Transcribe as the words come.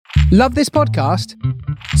Love this podcast?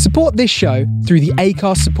 Support this show through the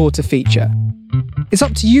Acast supporter feature. It's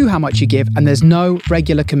up to you how much you give, and there's no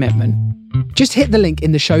regular commitment. Just hit the link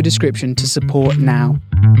in the show description to support now.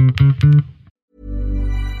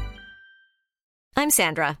 I'm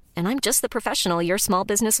Sandra, and I'm just the professional your small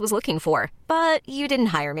business was looking for. But you didn't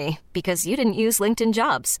hire me because you didn't use LinkedIn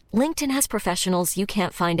Jobs. LinkedIn has professionals you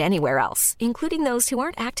can't find anywhere else, including those who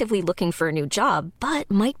aren't actively looking for a new job, but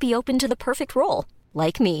might be open to the perfect role,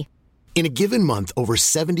 like me. In a given month, over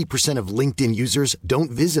 70% of LinkedIn users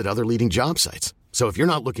don't visit other leading job sites. So if you're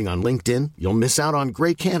not looking on LinkedIn, you'll miss out on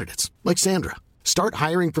great candidates like Sandra. Start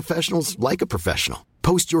hiring professionals like a professional.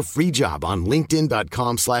 Post your free job on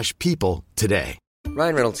linkedin.com/people today.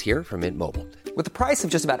 Ryan Reynolds here from Mint Mobile. With the price of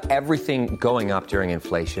just about everything going up during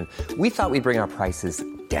inflation, we thought we'd bring our prices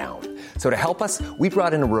down. So to help us, we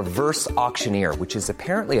brought in a reverse auctioneer, which is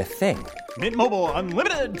apparently a thing. Mint Mobile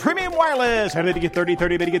Unlimited Premium Wireless. How to get 30,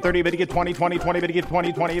 30, bit to get 30, bit to get 20, 20, 20, bit to get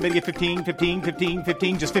 20, 20, bit to get 15, 15, 15,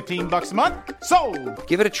 15, just $15 a month? Sold!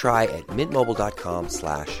 Give it a try at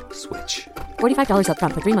mintmobile.com/switch. $45 up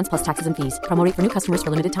front for 3 months plus taxes and fees. Promo rate for new customers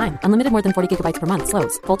for limited time. Unlimited more than 40 gigabytes per month.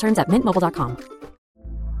 Slows full terms at mintmobile.com.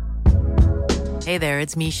 Hey there,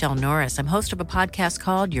 it's Michelle Norris. I'm host of a podcast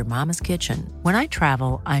called Your Mama's Kitchen. When I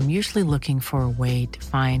travel, I'm usually looking for a way to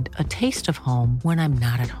find a taste of home when I'm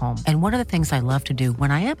not at home. And one of the things I love to do when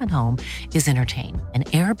I am at home is entertain. And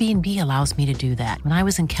Airbnb allows me to do that. When I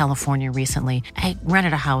was in California recently, I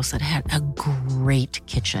rented a house that had a great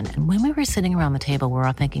kitchen. And when we were sitting around the table, we were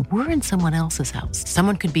all thinking, we're in someone else's house.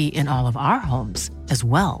 Someone could be in all of our homes as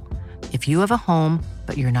well. If you have a home,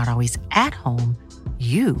 but you're not always at home,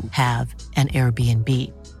 you have an Airbnb.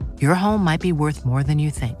 Your home might be worth more than you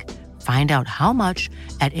think. Find out how much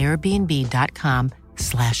at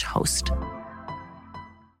airbnb.com/host.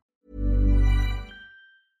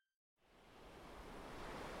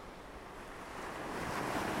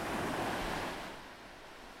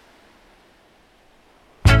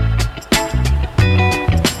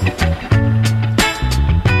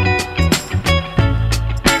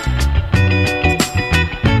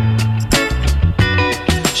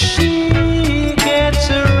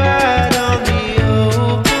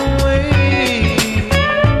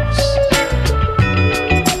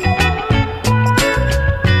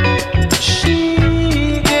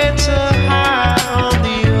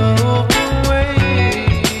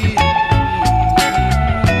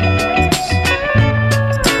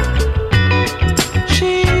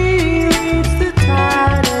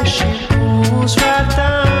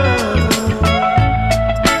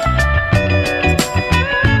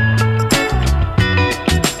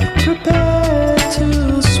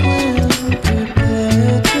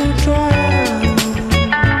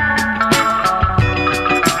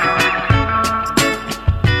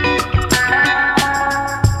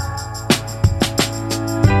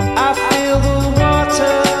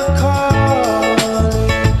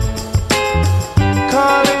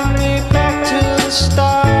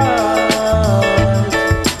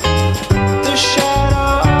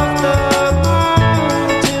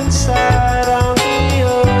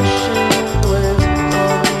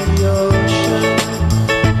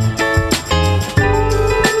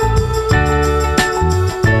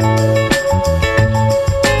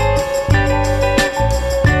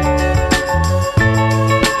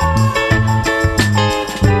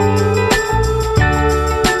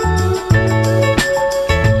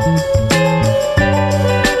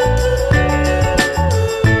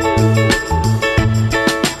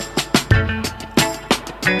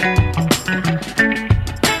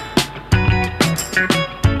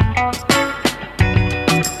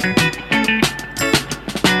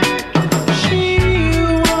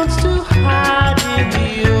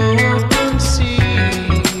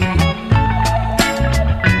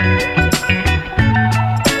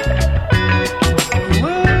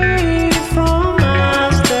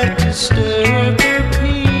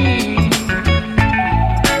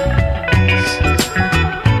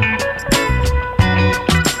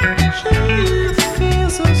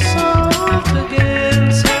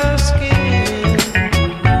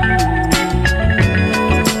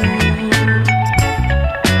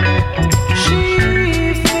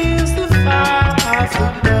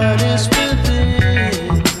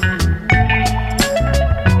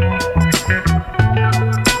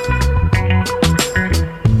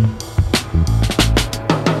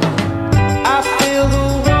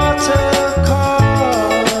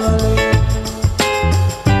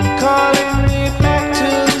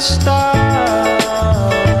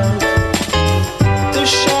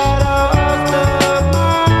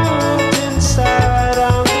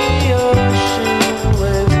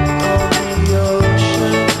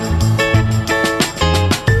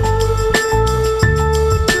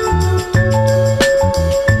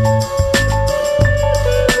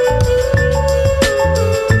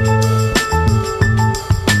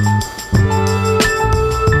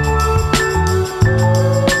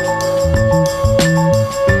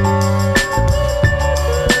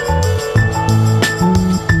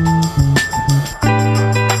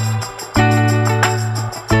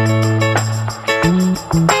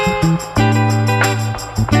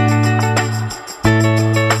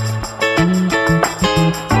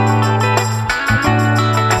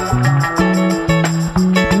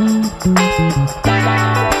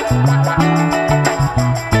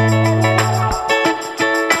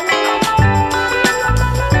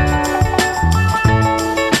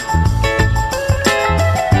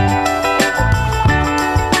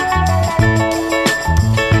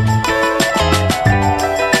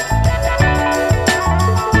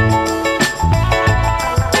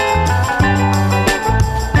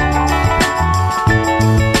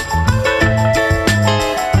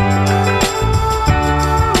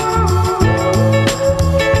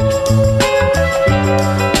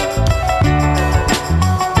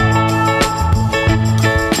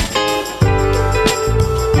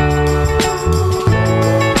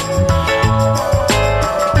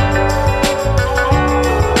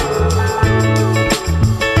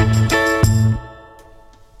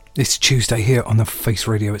 It's Tuesday here on the Face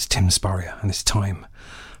Radio. It's Tim Spurrier, and it's time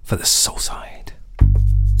for the Soulside.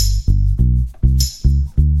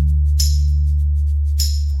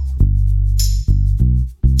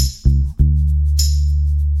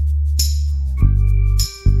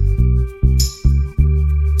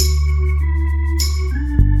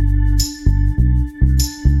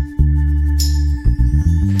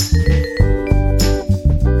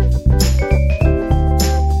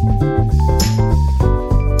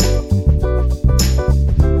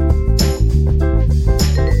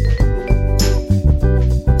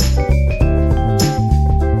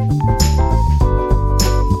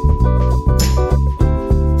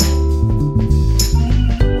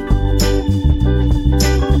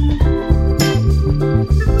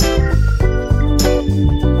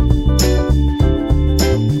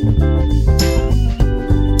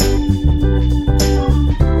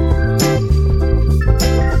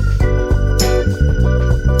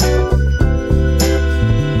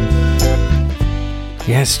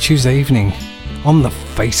 Yes, Tuesday evening on the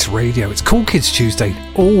Face Radio. It's Cool Kids Tuesday,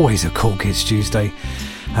 always a Cool Kids Tuesday.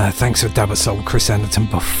 Thanks for Dabba Soul, Chris Anderton.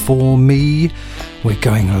 Before me, we're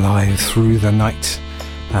going live through the night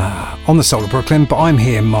on the Soul of Brooklyn, but I'm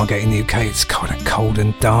here in Margate in the UK. It's kind of cold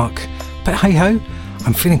and dark, but hey ho,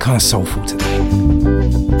 I'm feeling kind of soulful today.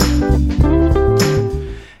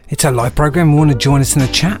 It's a live program. You want to join us in the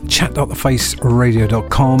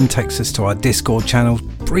chat.thefaceradio.com, takes us to our Discord channel.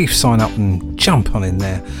 Brief sign up and jump on in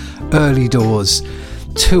there. Early doors,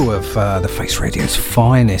 two of the Face Radio's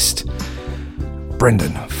finest.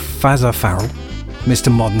 Brendan Fazza Farrell,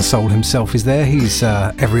 Mr. Modern Soul himself, is there. He's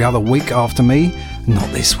every other week after me, not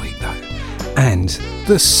this week though. And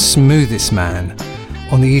the smoothest man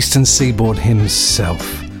on the Eastern Seaboard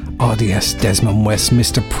himself, RDS Desmond West,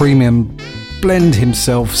 Mr. Premium Blend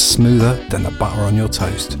himself, smoother than the butter on your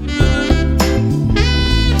toast.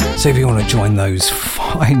 So if you want to join those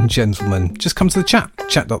fine gentlemen, just come to the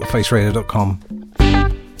chat.thefaceradio.com.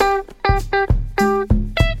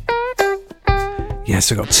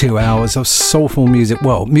 Yes, I've got 2 hours of soulful music.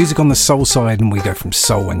 Well, music on the soul side, and we go from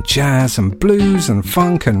soul and jazz and blues and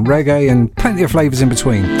funk and reggae and plenty of flavours in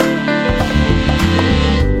between.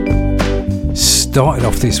 Started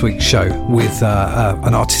off this week's show with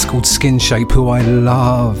an artist called Skin Shape, who I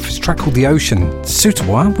love. It's a track called The Ocean.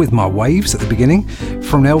 Suitable with my waves at the beginning,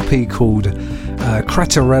 from an LP called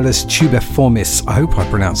Craterellus tubiformis. I hope I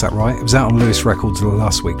pronounced that right. It was out on Lewis Records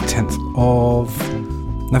last week, 10th of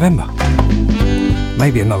November.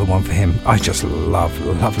 Maybe another one for him. I just love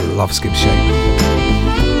Skin Shape.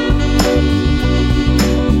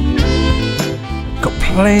 Got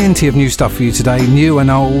plenty of new stuff for you today, new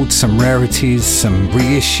and old, some rarities, some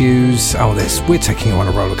reissues. We're taking you on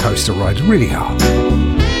a roller coaster ride, really hard.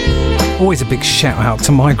 Always a big shout out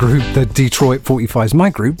to my group, the Detroit 45s.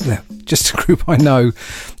 My group, they're just a group I know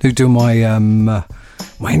who do my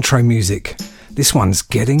my intro music. This one's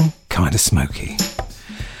getting kind of smoky.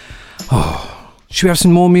 Oh, should we have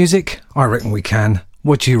some more music? I reckon we can.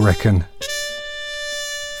 What do you reckon?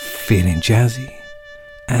 Feeling jazzy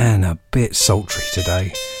and a bit sultry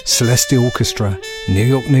today. Celestial Orchestra, New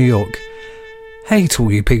York, New York. Hey to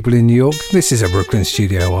all you people in New York, this is a Brooklyn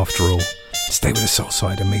studio after all. Stay with the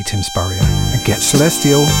Soulside and meet Tim Spurrier and get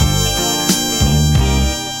celestial.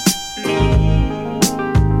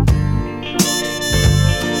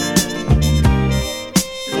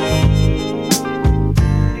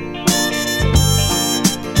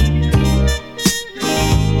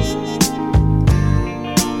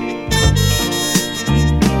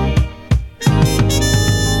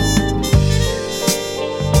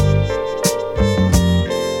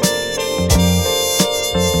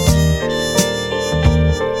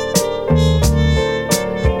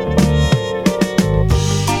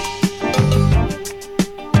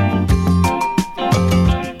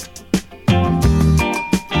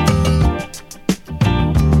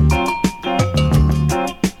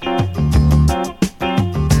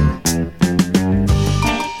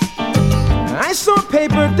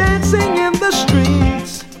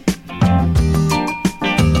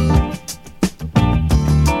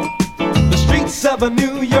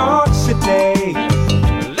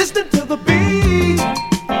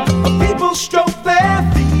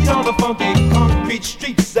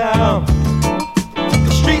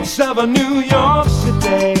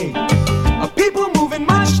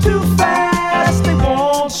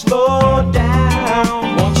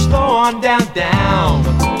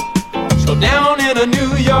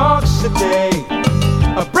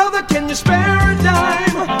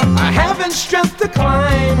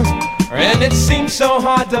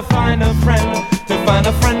 To find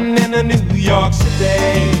a friend in a New York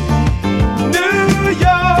City. New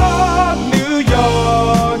York.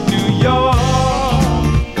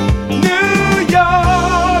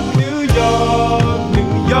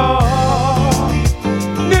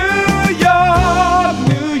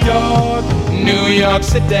 York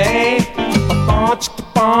City. Won't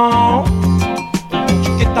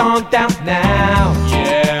you get on down now?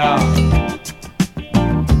 Yeah.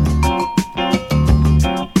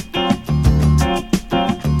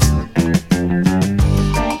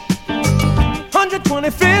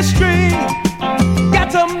 125th Street.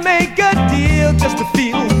 Got to make a deal just to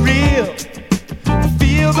feel real.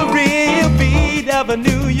 Feel the real beat of a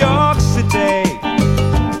New York City.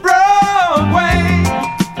 Broadway,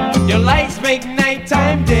 your lights make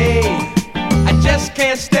nighttime day. I just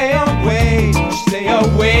can't stay away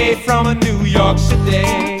from a New York City.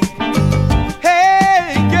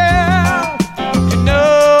 Hey girl, you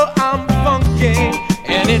know I'm funky,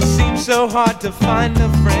 and it seems so hard to find a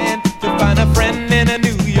friend in a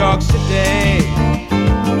New York City.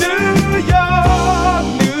 New York,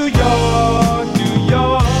 New York, New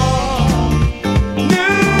York.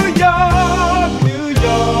 New York, New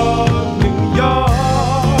York, New York.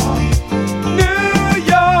 New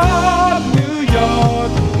York, New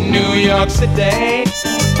York, New York City.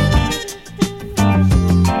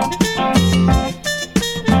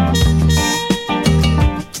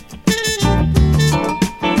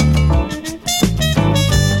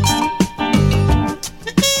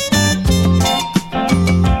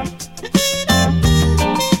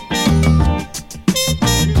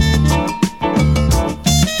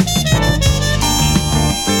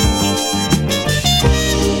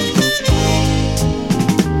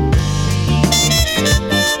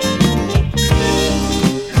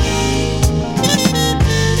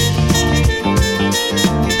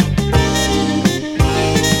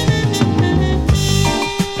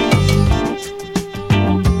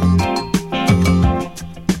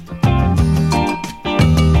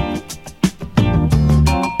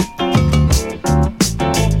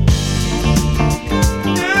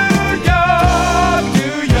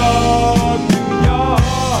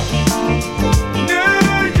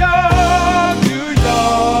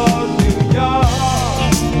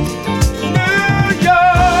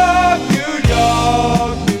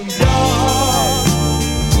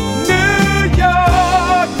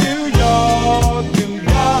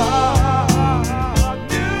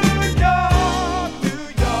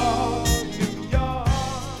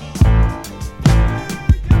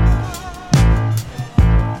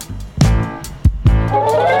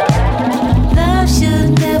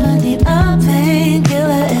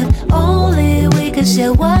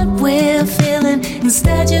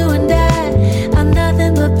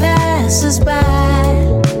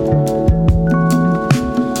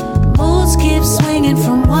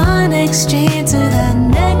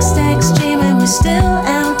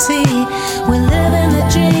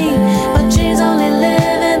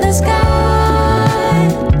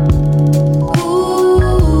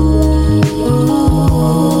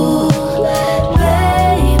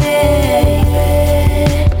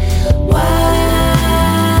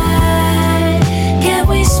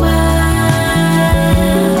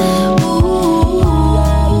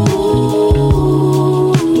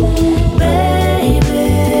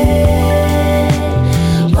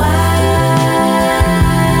 Why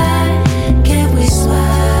can't we smile?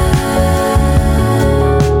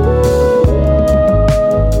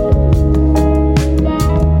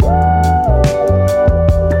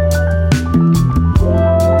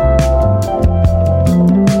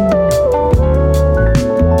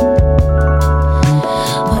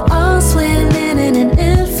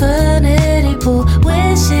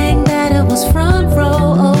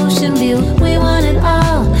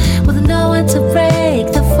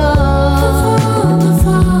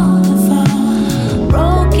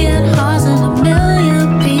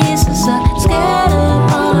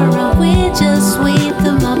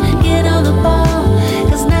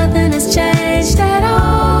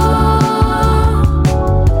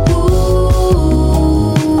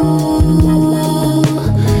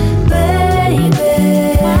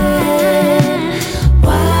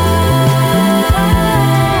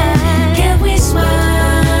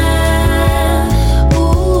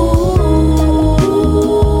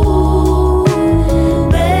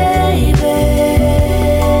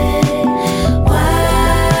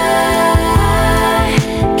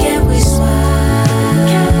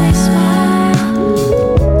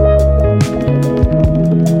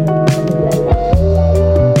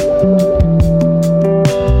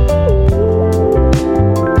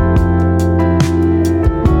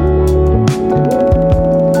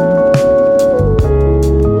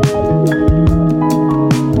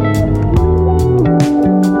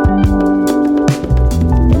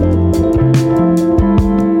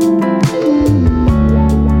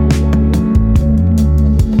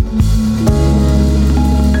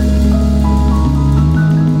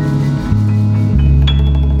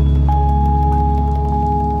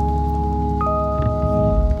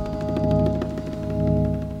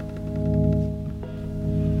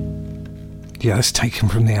 Yeah, that's taken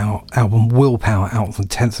from the album Willpower, out on the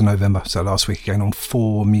 10th of November, so last week again on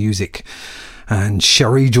 4 Music. And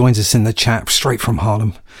Cherie joins us in the chat, straight from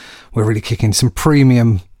Harlem. We're really kicking some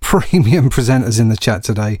premium presenters in the chat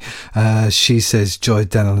today. She says Joy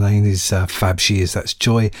Denalane is fab. She is. That's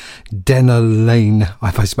Joy Denalane.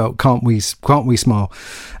 If I spelled can't we smile.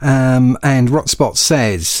 And Rotspot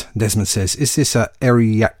says, Desmond says, is this a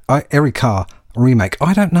Erika remake?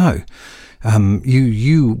 I don't know.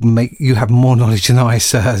 You have more knowledge than I,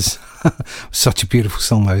 sirs. Such a beautiful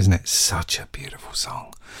song though, isn't it? Such a beautiful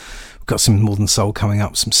song. We've got some modern soul coming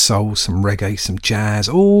up, some soul, some reggae, some jazz,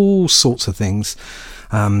 all sorts of things.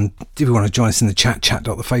 If you want to join us in the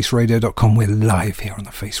chat.thefaceradio.com. We're live here on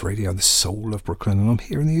The Face Radio, the soul of Brooklyn, and I'm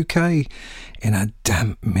here in the UK in a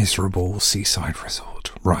damp, miserable seaside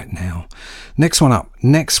resort right now. Next one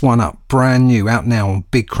up, brand new, out now on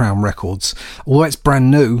Big Crown Records. Although it's brand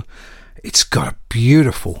new, it's got a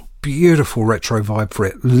beautiful retro vibe for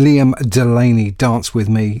it. Liam Delaney, Dance With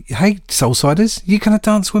Me. Hey, Soulsiders, you gonna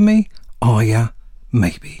dance with me? Are ya?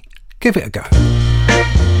 Maybe. Give it a go.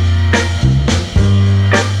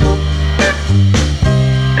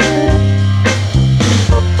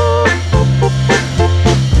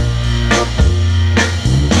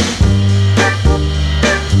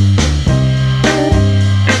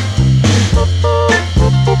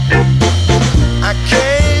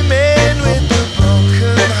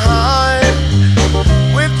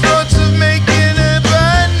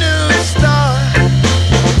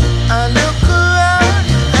 I look around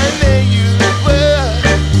and there you were.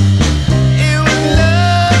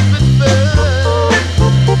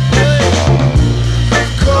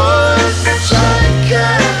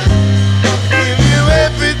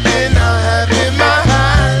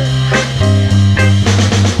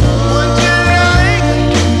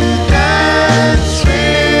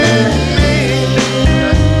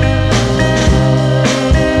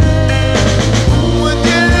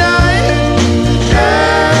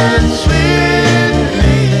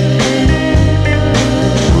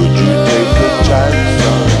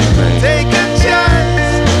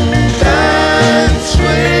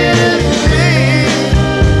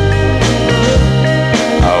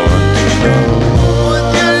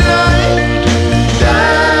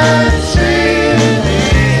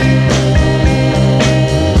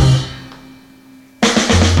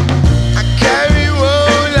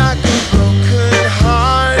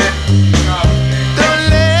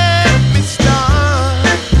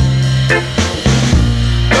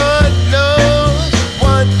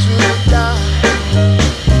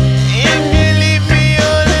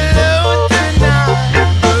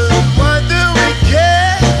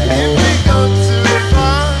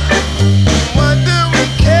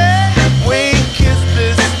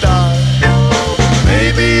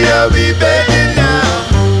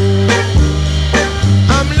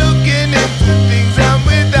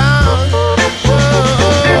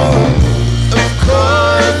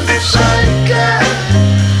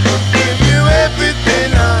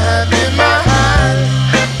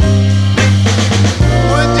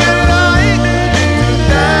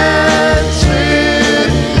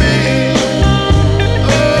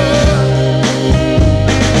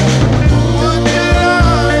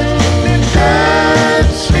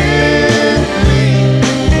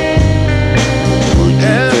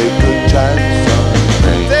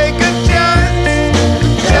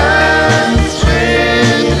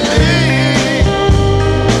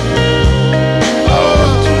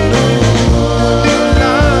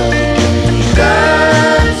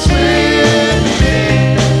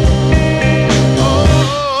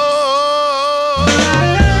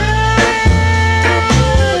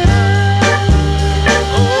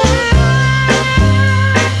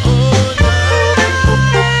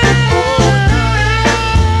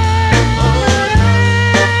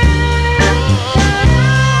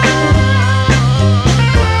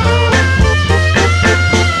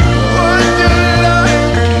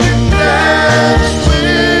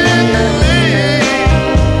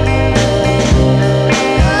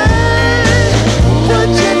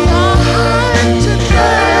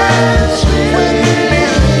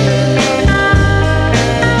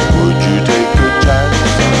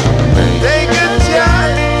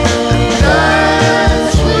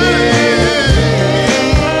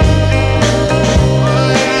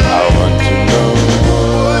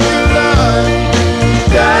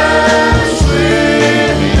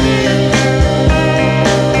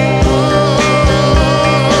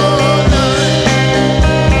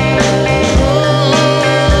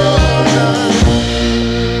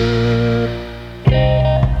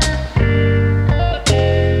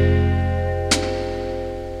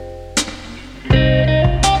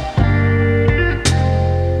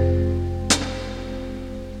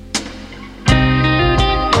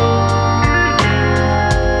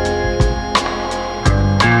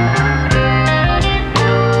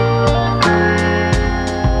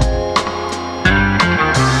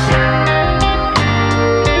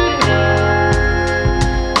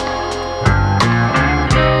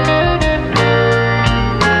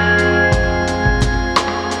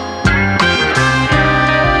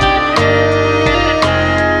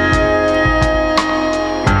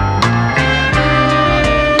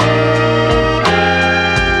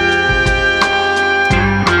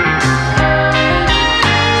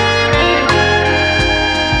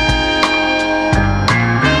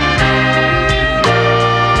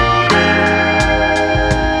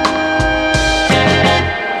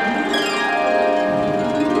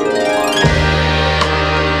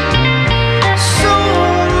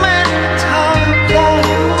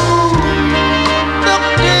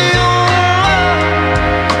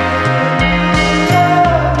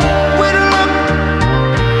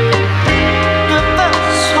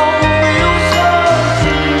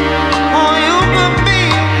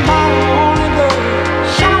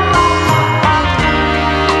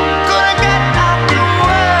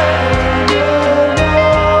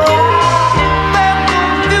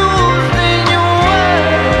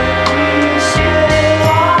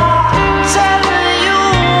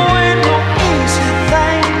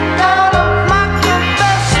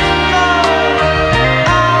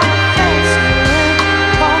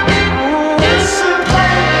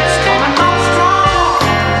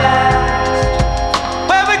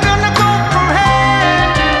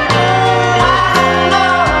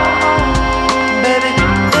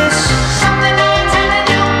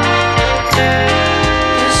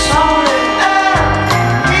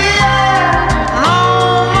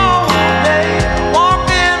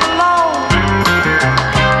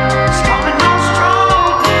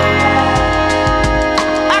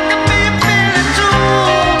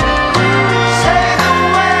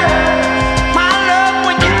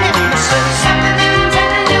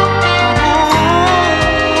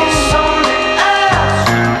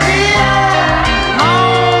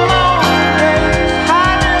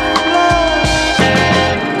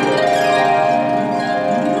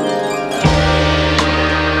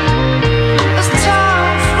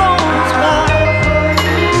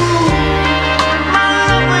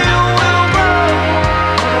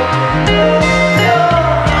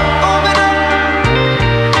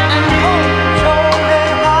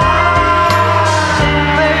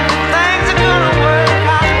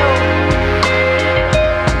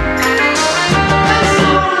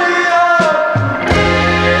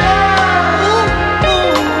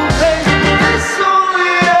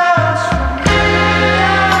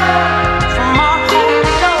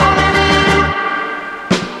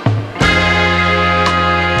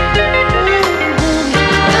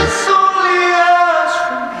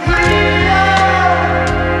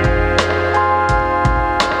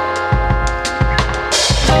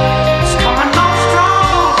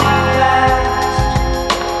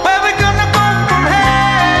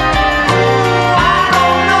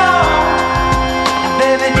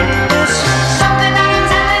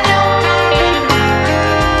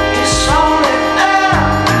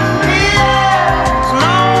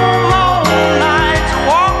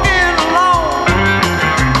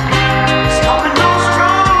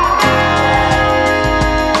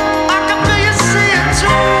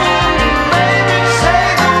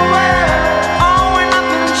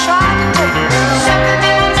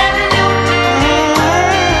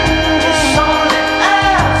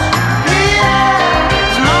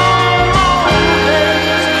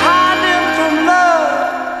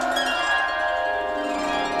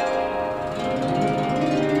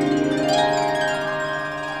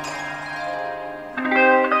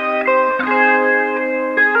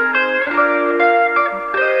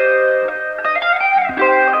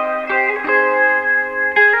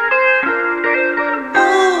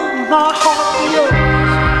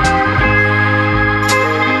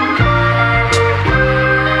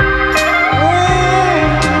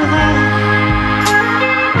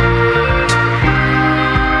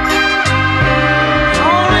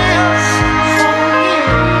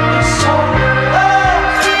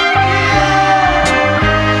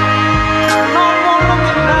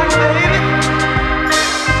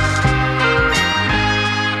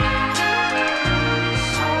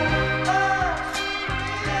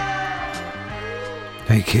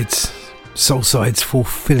 you, kids. Soulside's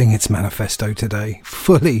fulfilling its manifesto today,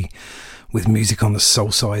 fully with music on the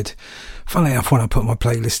Soulside. Funnily enough, when I put my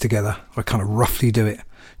playlist together, I kind of roughly do it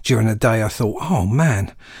during the day. I thought, oh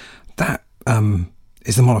man, that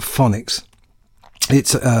is the monophonics.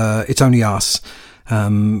 It's Only Us.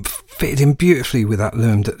 Fitted in beautifully with that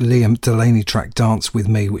Liam Delaney track Dance With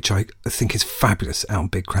Me, which I think is fabulous out on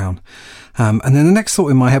Big Crown. And then the next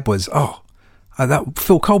thought in my head was, that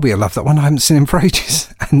Phil Colby, I love that one. I haven't seen him for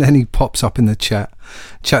ages. And then he pops up in the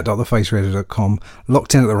chat.thefaceradio.com,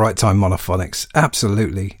 locked in at the right time, monophonics.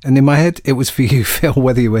 Absolutely. And in my head, it was for you, Phil,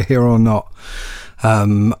 whether you were here or not.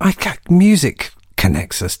 Music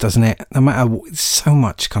connects us, doesn't it? No matter so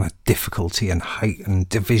much kind of difficulty and hate and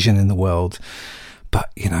division in the world. But,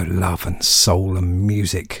 you know, love and soul and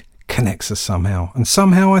music connects us somehow. And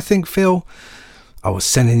somehow I think, Phil, I was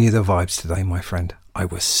sending you the vibes today, my friend. I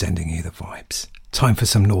was sending you the vibes. Time for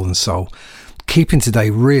some Northern Soul. Keeping today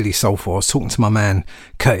really soulful. I was talking to my man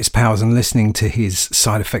Curtis Powers and listening to his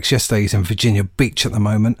Side Effects yesterday. He's in Virginia Beach at the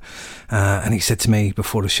moment. And he said to me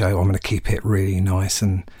before the show, I'm going to keep it really nice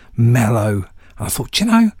and mellow. And I thought, you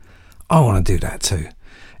know, I want to do that too.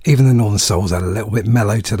 Even the Northern Soul's are a little bit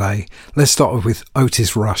mellow today. Let's start off with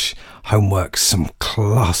Otis Rush, Homework, some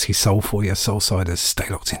classy soul for you, Soulsiders. Stay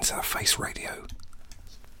locked into the Face Radio.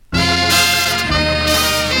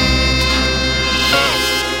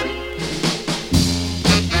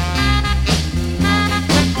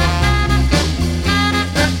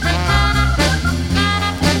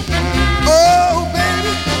 Oh,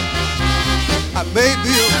 baby, I may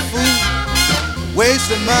be a fool,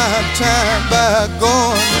 wasting my time by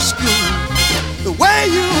going to school. The way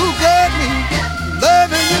you got me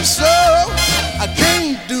loving you so, I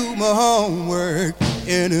can't do my homework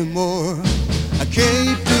anymore. I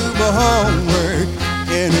can't do my homework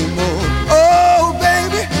anymore. Oh,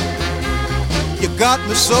 baby, you got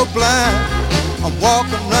me so blind. I'm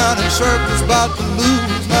walking around in circles, about to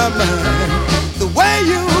lose my mind. The way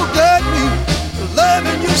you got me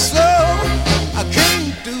loving you so, I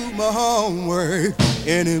can't do my homework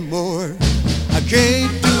anymore. I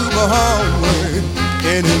can't do my homework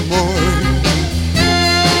anymore.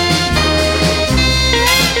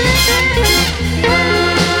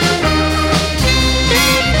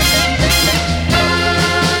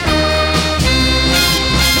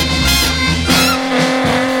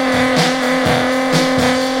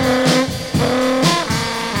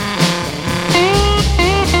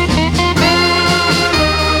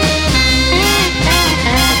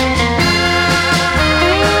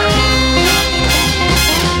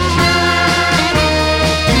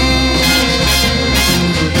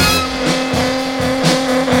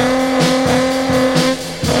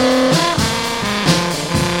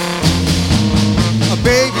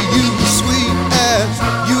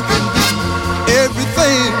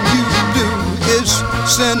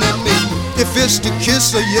 If it's the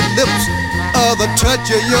kiss of your lips or the touch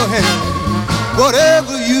of your hand,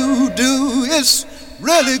 whatever you do, it's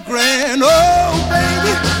really grand. Oh,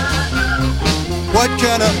 baby, what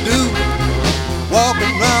can I do?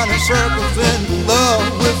 Walking around in circles in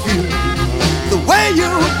love with you. The way you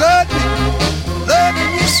got me,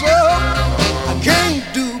 loving you so, I can't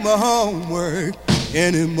do my homework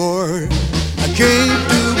anymore. I can't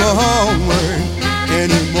do my homework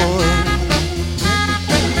anymore.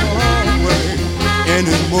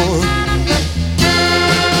 Anymore.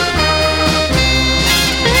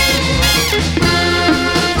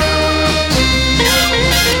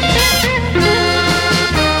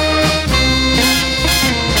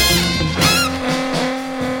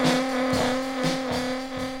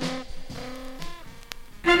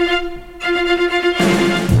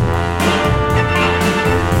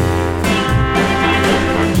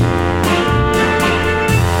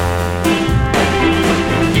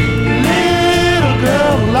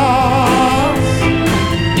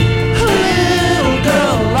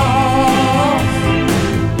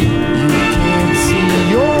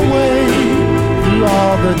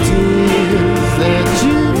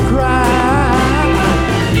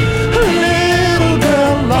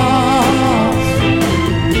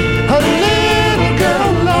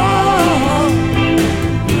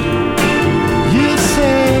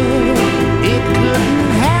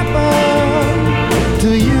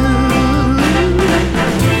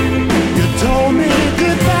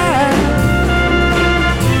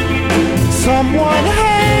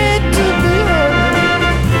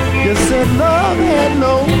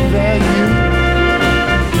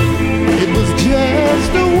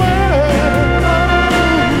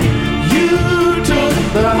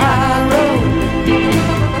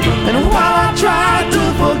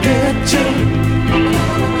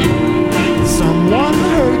 Someone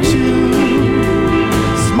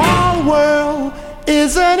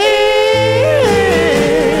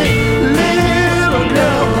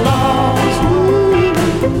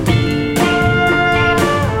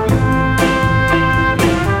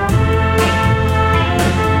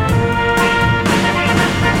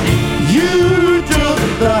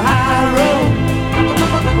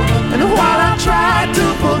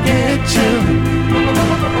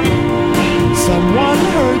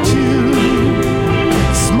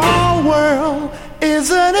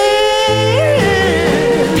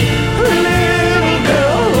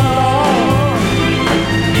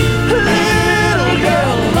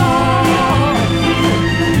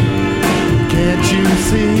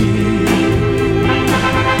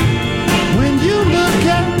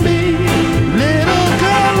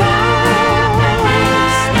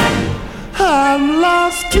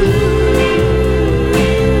lost too.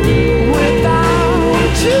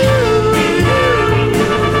 Without you.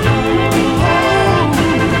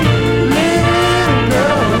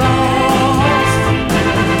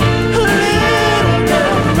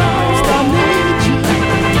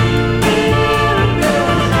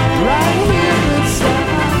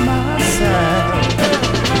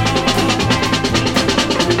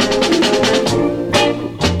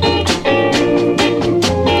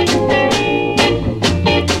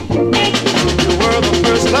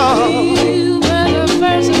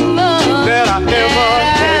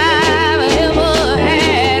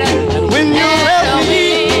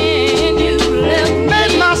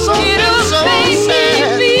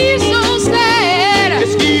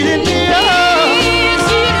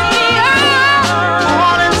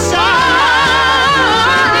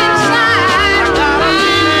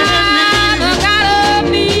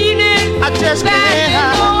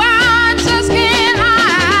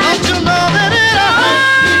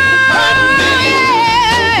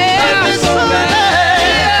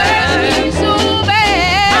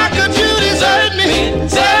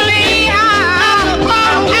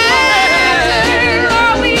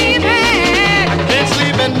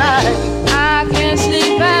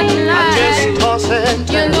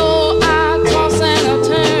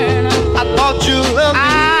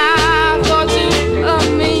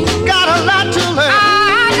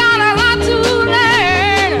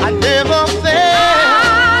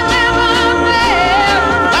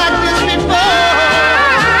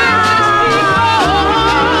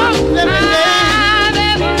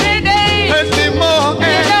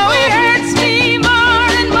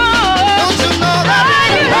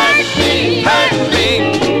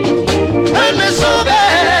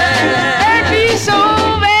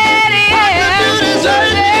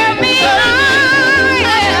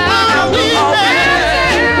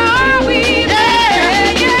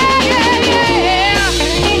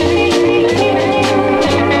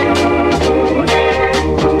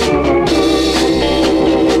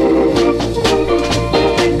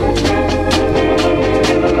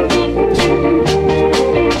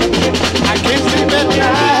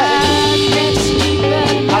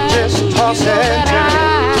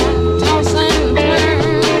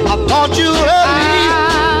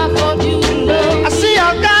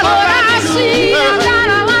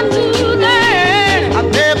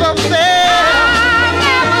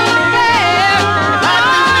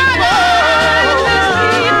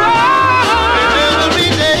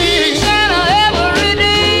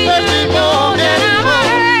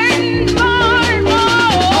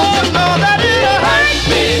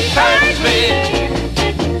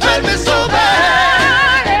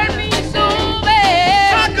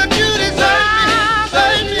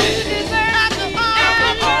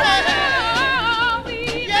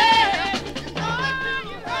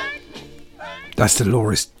 That's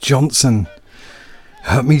Dolores Johnson.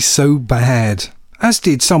 Hurt me so bad. As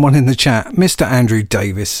did someone in the chat, Mr. Andrew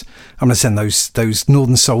Davis. I'm going to send those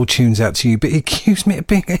Northern Soul tunes out to you, but he accused me of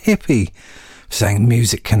being a hippie, saying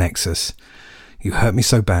music connects us. You hurt me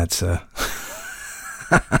so bad, sir.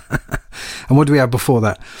 And what do we have before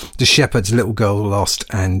that? The Shepherd's Little Girl Lost,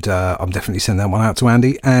 and I'm definitely sending that one out to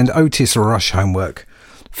Andy. And Otis Rush Homework.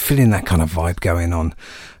 Feeling that kind of vibe going on.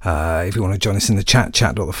 If you want to join us in the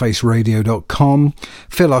chat.thefaceradio.com.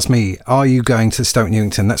 Phil asked me, are you going to Stoke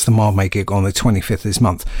Newington? That's the Mild May gig on the 25th this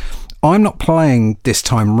month. I'm not playing this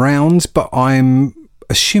time round, but I'm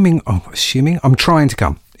I'm trying to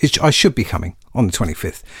come. I should be coming on the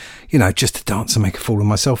 25th, you know, just to dance and make a fool of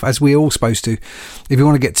myself, as we're all supposed to. If you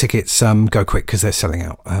want to get tickets, go quick, because they're selling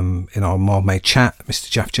out. In our Mild May chat, Mr.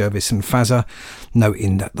 Jaff Jervis and Fazza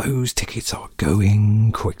noting that those tickets are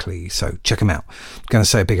going quickly, so check them out. I'm going to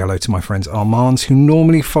say a big hello to my friend Armand, who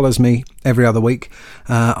normally follows me every other week.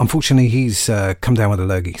 Unfortunately, he's come down with a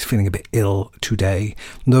lurgy. He's feeling a bit ill today,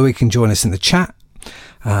 though he can join us in the chat.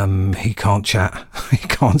 He can't chat. He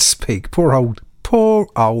can't speak. Poor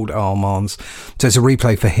old Armand. So it's a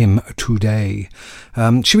replay for him today.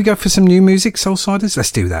 Should we go for some new music, Soulsiders?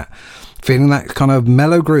 Let's do that. Feeling that kind of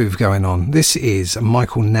mellow groove going on. This is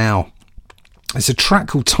Michael Now. It's a track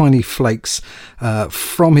called Tiny Flakes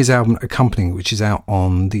from his album Accompanying, which is out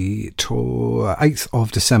on the 8th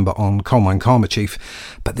of December on Coal Mine Karma Chief.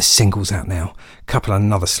 But the single's out now. A couple of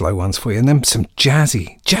another slow ones for you. And then some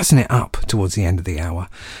jazzing it up towards the end of the hour.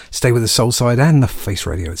 Stay with the Soulside and the Face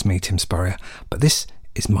Radio. It's me, Tim Spurrier. But this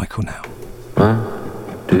is Michael Now.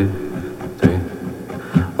 1, 2, 3.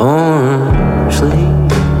 Orange leaves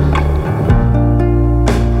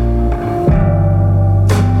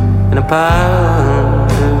in a pile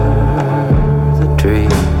under the tree.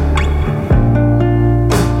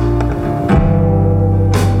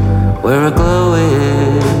 where a glow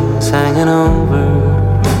is hanging over.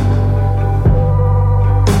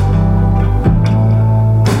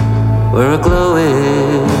 Where a glow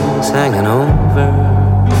is hanging over.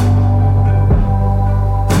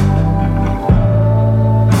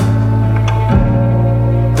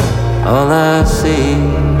 All I see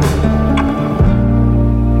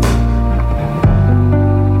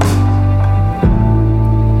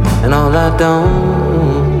and all I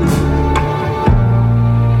don't,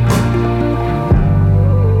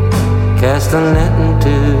 cast a net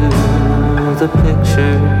into the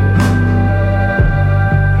picture.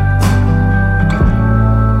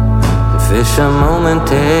 Fish a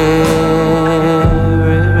momentary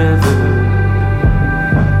river.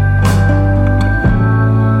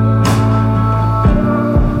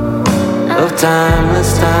 Of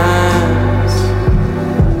timeless times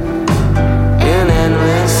in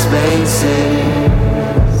endless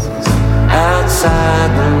spaces outside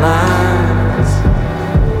the lines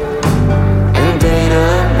in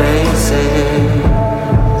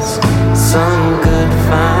databases. Some good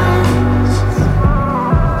finds,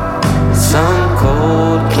 some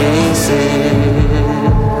cold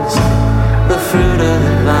cases, the fruit of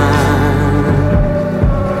the vine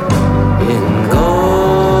in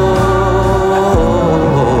gold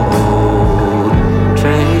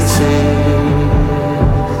traces.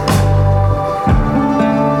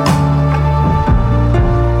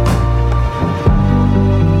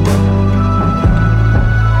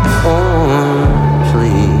 Orange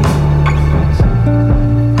leaves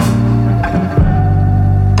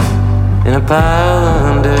in a pile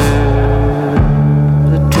under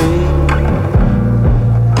the tree,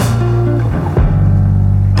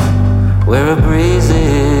 where a breeze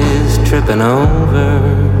is tripping over.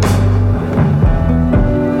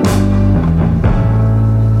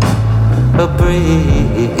 A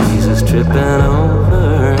breeze is tripping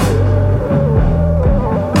over.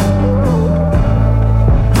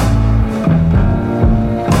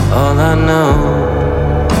 All I know,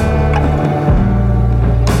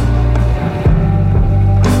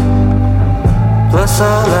 plus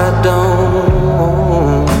all I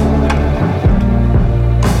don't,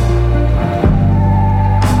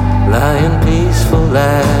 lying peaceful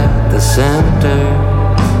at the center.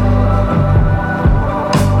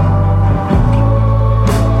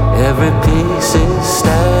 Every piece is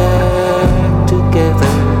stacked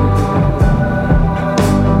together.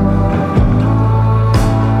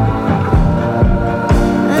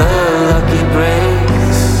 The lucky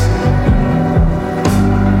breaks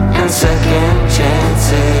and second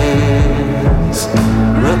chances,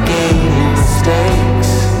 rookie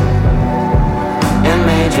mistakes and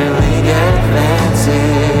major league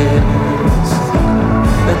advances.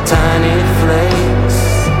 The tiny flakes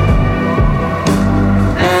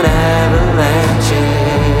and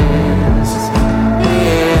avalanches, the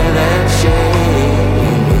air that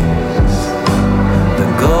shakes, the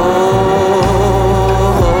gold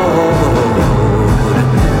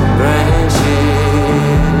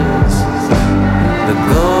branches, the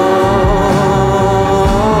gold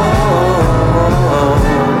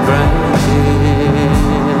branches.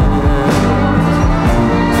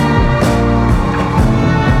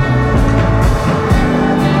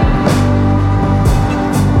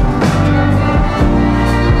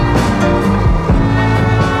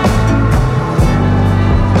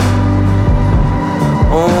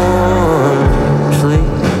 Orange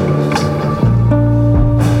leaves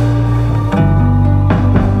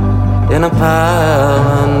in a pile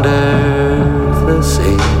under the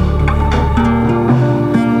sea,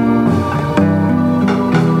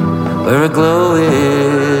 where a glow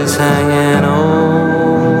is hanging over.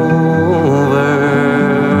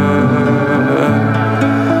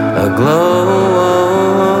 A glow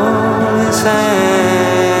is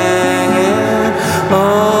hanging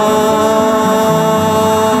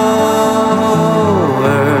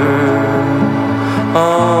over.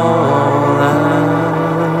 All I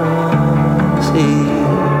see.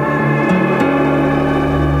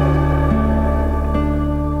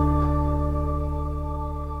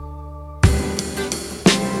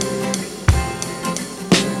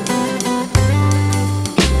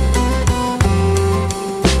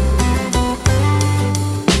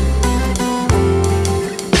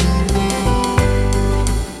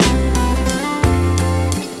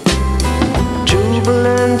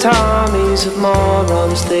 Jubilant armies of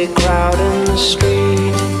morons, they crowd in the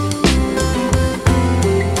street,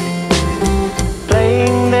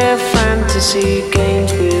 playing their fantasy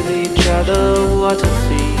games with each other. What a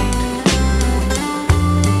feat!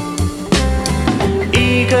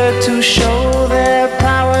 Eager to show their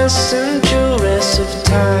prowess and duress of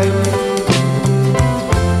time,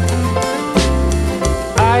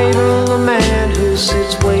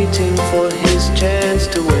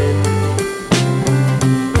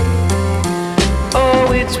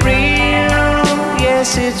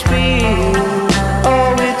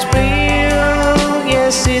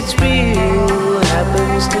 it's real,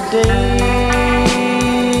 happens today.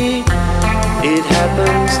 It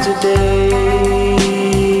happens today.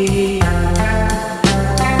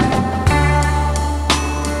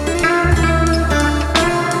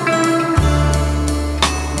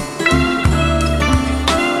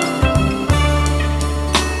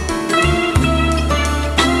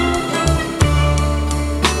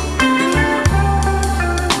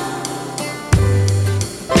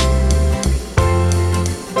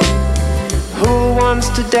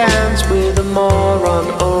 To dance with a moron,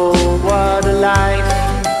 oh what a life.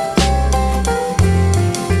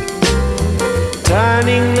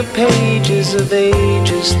 Turning the pages of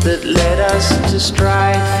ages that led us to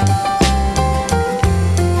strife.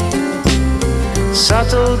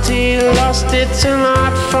 Subtlety lost its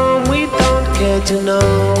art form, we don't care to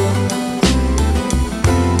know.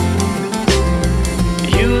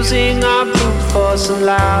 Using our brute force and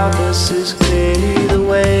loudness is clearly the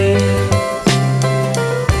way.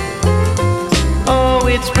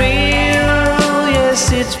 It's real,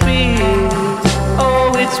 yes it's real.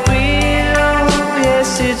 Oh, it's real,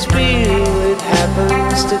 yes it's real. It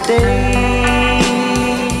happens today.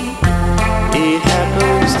 It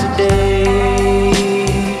happens today.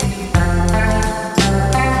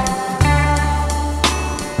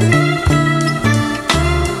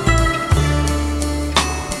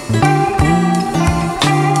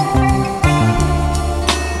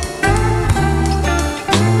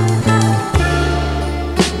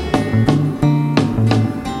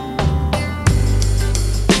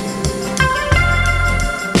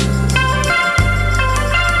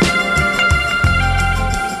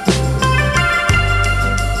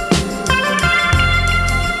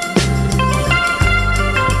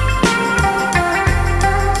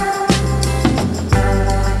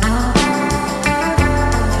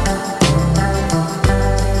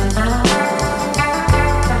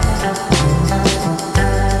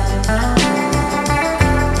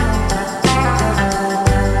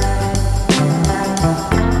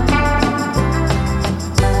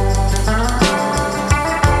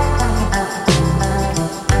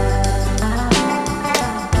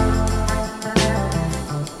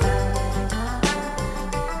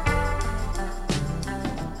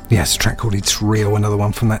 Yes, a track called It's Real, another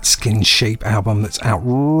one from that Skin Sheep album that's out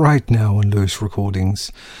right now on Lewis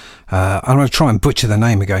Recordings. I'm going to try and butcher the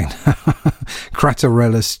name again.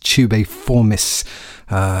 Craterellus tubiformis.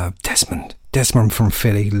 Desmond from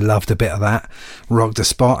Philly, loved a bit of that. Rocked the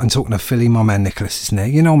spot. And talking of Philly, my man Nicholas is near.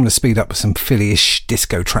 You know I'm going to speed up with some Philly-ish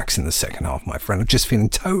disco tracks in the second half, my friend. I'm just feeling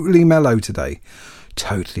totally mellow today.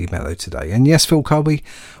 And yes, Phil Colby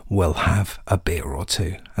will have a beer or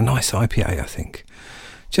two. A nice IPA, I think.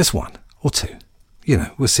 Just one or two. You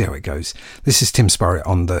know, we'll see how it goes. This is Tim Spurrier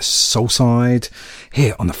on the Soulside,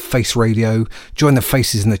 here on the Face Radio. Join the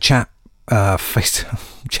faces in the chat,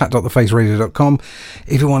 chat.thefaceradio.com.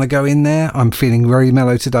 If you want to go in there, I'm feeling very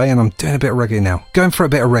mellow today and I'm doing a bit of reggae now. Going for a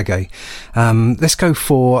bit of reggae. Let's go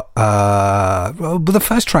for, the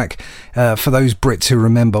first track, for those Brits who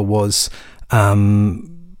remember, was...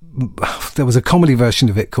 there was a comedy version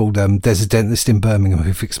of it called There's a Dentist in Birmingham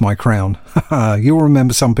Who Fixed My Crown. You'll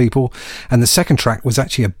remember some people. And the second track was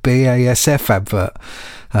actually a BASF advert,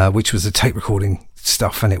 which was a tape recording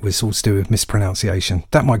stuff, and it was all to do with mispronunciation.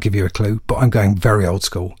 That might give you a clue, but I'm going very old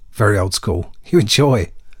school. You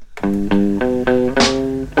enjoy.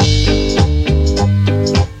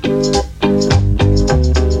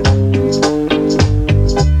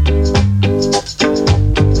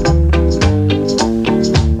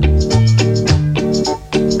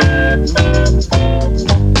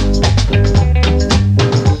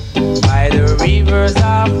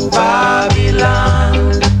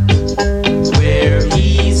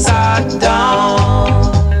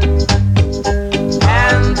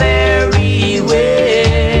 And very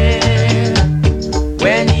well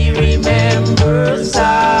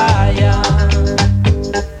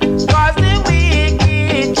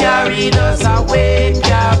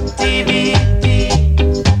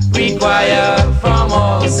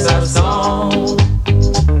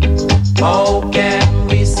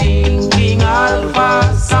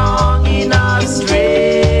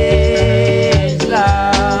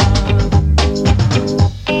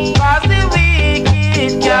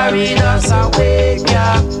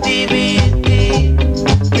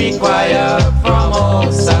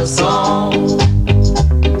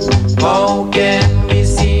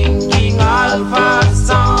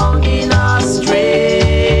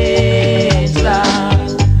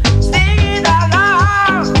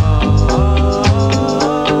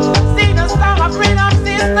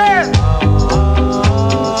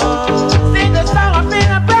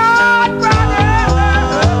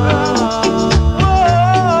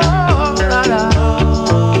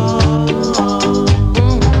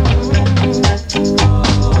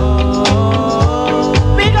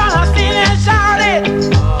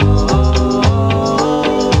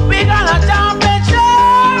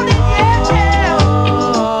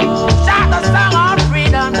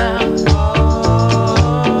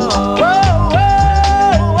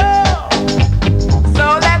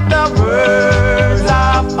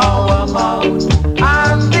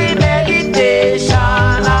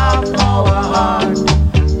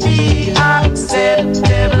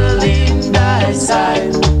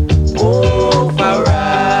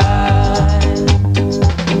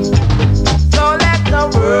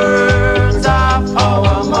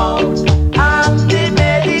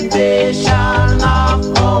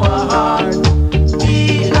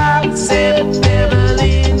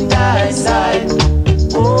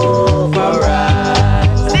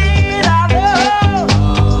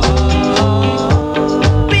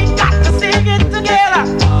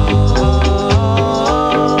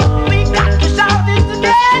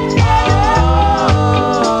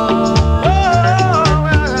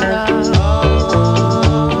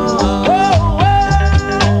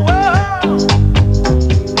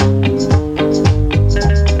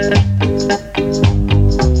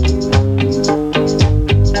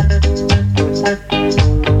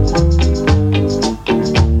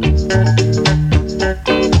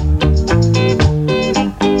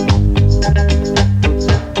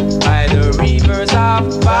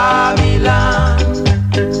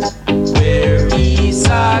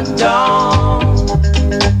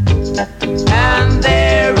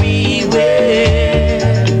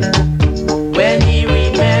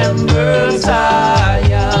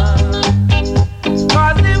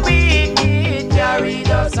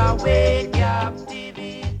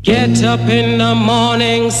Get up in the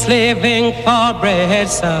morning slaving for bread,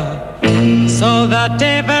 sir, so that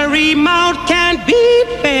every mouth can be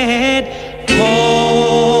fed. Oh,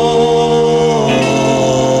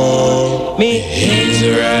 me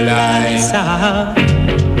Israelites, sir.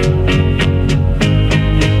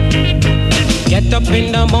 Get up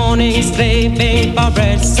in the morning slaving for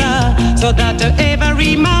bread, sir, so that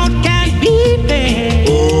every mouth can be fed.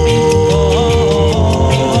 Oh,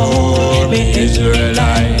 me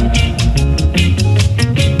Israelite.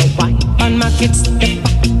 The wife and my kids step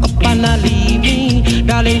up and leave me.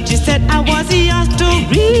 Darling, she said I was yours to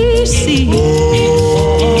receive.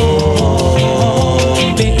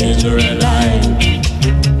 Oh, me Israelite.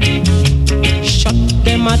 Shut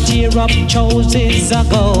them a tear up choices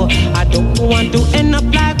ago. I don't want to end up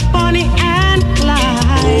like Bonnie and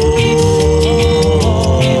Clyde.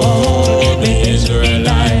 Oh, me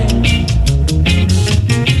Israelite.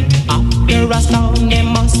 After a storm, there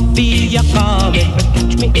must be a calm. If you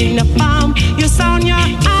catch me in a farm, you sound your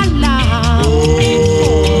alarm.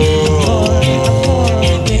 Oh,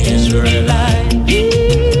 me Israelite.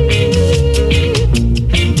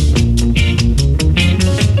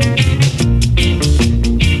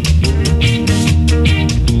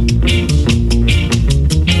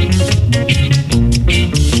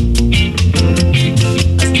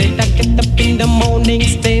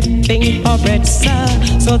 Stepping for bread, sir,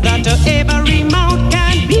 so that every mouth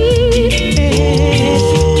can be fed.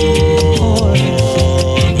 Oh,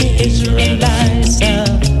 the Israelites, sir.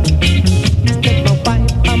 Step my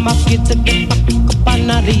wife and my kids to get back up and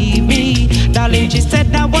not leave me. Darling, she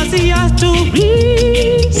said I was yours to receive.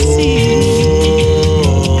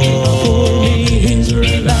 Oh, the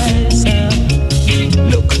Israelites, sir.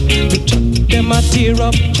 Look, we chuck them a tear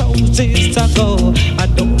up choices ago. I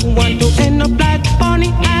don't want to end up like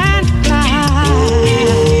Bonnie and Clyde.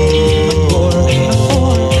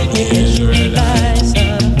 The Israelites,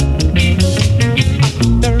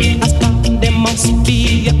 after a storm, there must be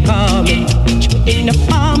a calm. Catch me in the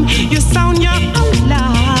palm, you sound your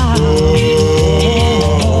alarm.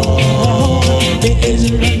 The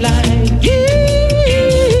Israelites,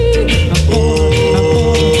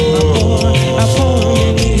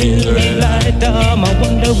 the Israelites, I'm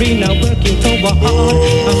wondering, I'm working so hard.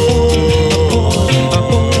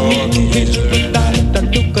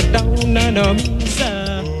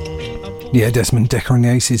 Yeah, Desmond Decker and the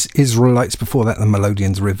Aces, Israelites. Before that, the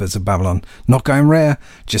Melodians, Rivers of Babylon. Not going rare,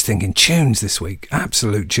 just thinking tunes this week.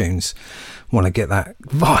 Absolute tunes. Want to get that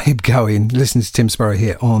vibe going. Listen to Tim Spurrier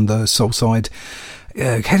here on the Soulside.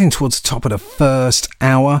 Heading towards the top of the first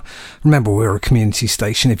hour. Remember, we're a community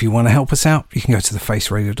station. If you want to help us out, you can go to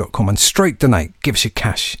thefaceradio.com and straight donate. Give us your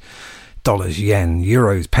cash. Dollars, yen,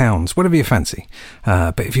 euros, pounds, whatever you fancy.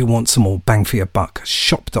 But if you want some more bang for your buck,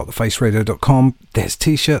 shop.thefaceradio.com. There's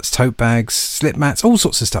t-shirts, tote bags, slip mats, all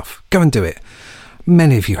sorts of stuff. Go and do it.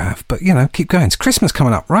 Many of you have, but keep going. It's Christmas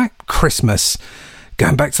coming up, right? Christmas.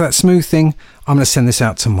 Going back to that smooth thing, I'm going to send this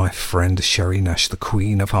out to my friend Sherry Nash, the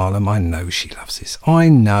Queen of Harlem. I know she loves this. I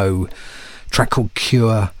know. Track called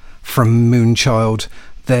Cure from Moonchild.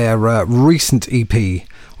 Their recent EP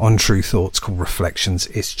on True Thoughts called Reflections.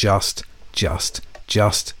 It's just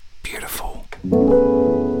beautiful.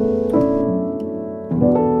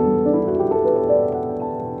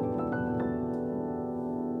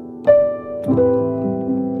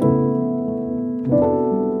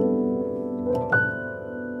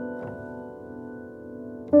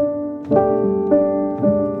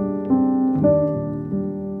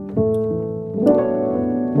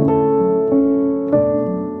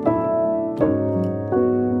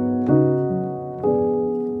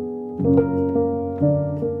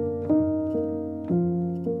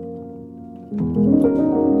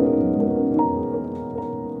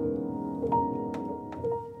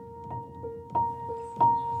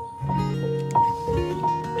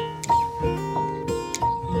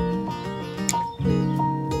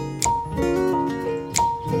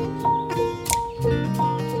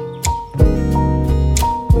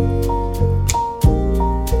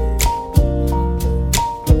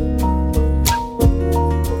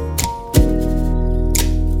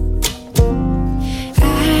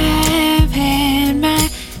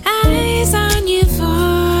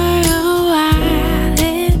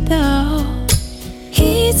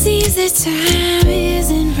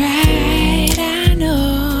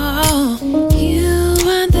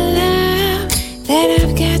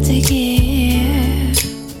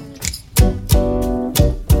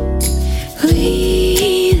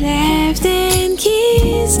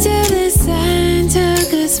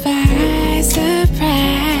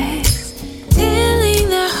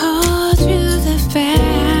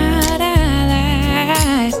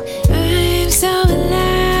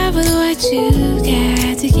 you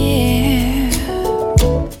got to give.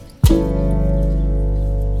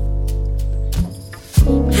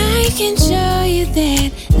 I can show you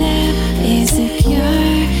that love is a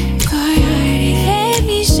cure for heartache. Let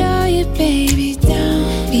me show you, baby,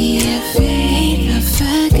 don't be afraid of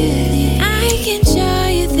a good thing. I can show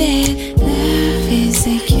you that love is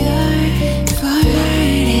a cure for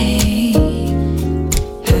heartache.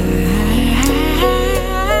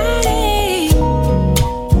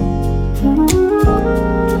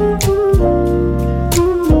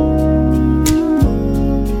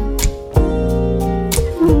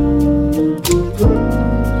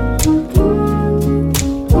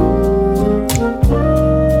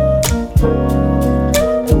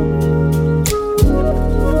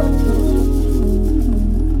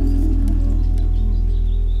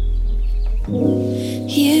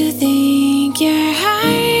 You think your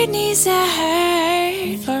heart needs a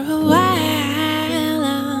hurt for a while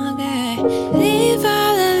longer. Live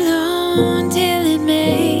all alone till it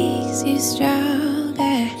makes you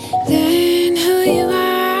stronger. Learn who you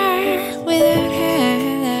are without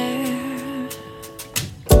her.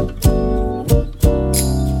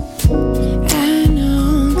 I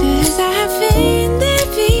know, 'cause I've been there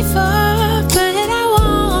before, but I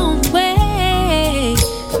won't wait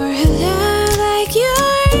for a love like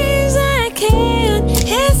yours. I can't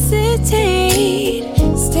hesitate.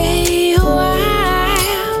 Stay a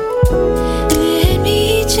while, let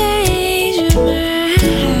me change your mind.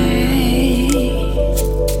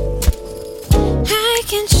 I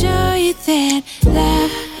can show you that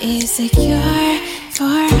love is a cure for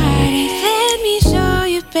heartache. Let me show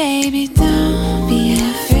you, baby, don't be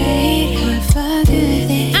afraid of a good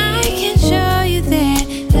thing. I can show you that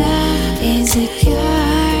love is a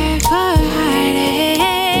cure for heartache.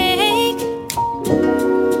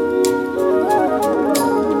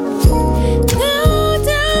 No,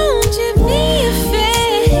 don't you be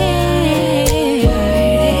afraid.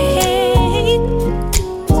 Heartache.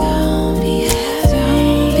 Don't be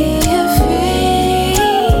afraid.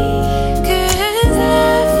 'Cause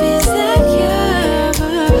love is the cure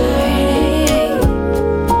for heartache.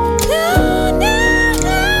 No, no,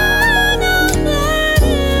 no, no, no, no.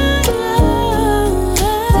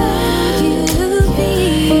 Don't you be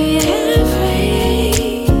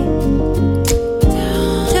afraid.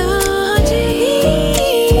 Don't you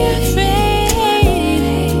be afraid.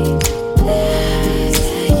 Love is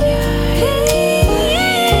the cure.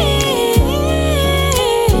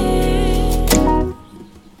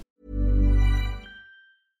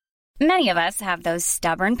 Many of us have those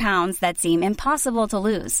stubborn pounds that seem impossible to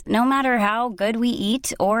lose, no matter how good we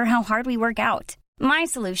eat or how hard we work out. My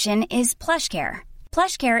solution is PlushCare.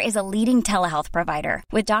 PlushCare is a leading telehealth provider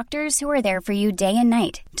with doctors who are there for you day and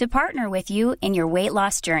night to partner with you in your weight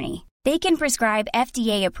loss journey. They can prescribe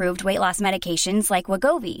FDA-approved weight loss medications like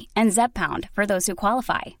Wegovy and Zepbound for those who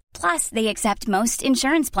qualify. Plus, they accept most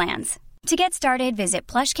insurance plans. To get started, visit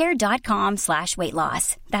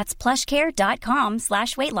plushcare.com/weightloss. That's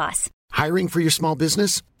plushcare.com/weightloss. Hiring for your small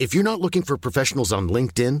business? If you're not looking for professionals on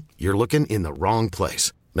LinkedIn, you're looking in the wrong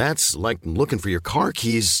place. That's like looking for your car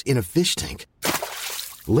keys in a fish tank.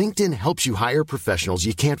 LinkedIn helps you hire professionals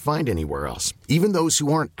you can't find anywhere else, even those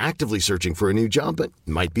who aren't actively searching for a new job but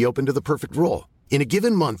might be open to the perfect role. In a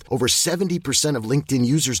given month, over 70% of LinkedIn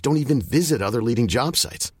users don't even visit other leading job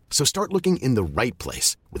sites. So start looking in the right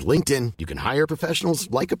place. With LinkedIn, you can hire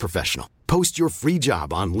professionals like a professional. Post your free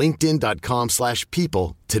job on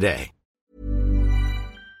linkedin.com/people today.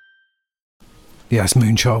 Yeah, it's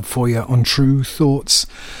Moonchild for you on True Thoughts.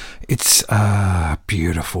 It's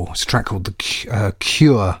beautiful. It's a track called The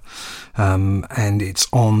Cure, and it's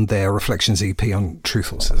on their Reflections EP on True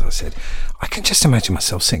Thoughts, as I said. I can just imagine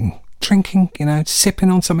myself sitting, drinking, sipping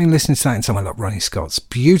on something, listening to that in somewhere like Ronnie Scott's.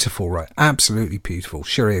 Beautiful, right? Absolutely beautiful.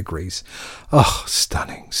 Sherry agrees. Oh,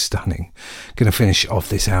 stunning, stunning. Going to finish off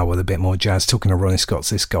this hour with a bit more jazz. Talking to Ronnie Scott's,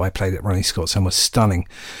 this guy played at Ronnie Scott's and was stunning.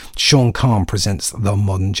 Sean Kahn presents the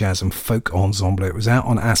Modern Jazz and Folk Ensemble. It was out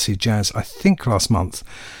on Acid Jazz, I think, last month.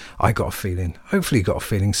 I got a feeling, hopefully you got a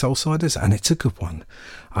feeling, Soulsiders, and it's a good one.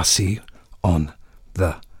 I'll see you on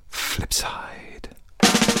the flip side.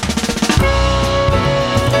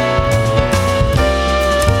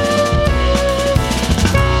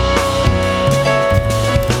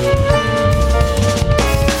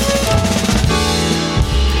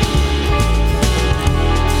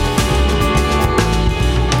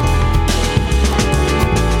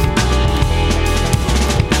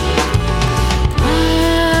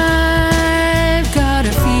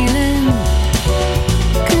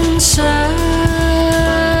 Concerning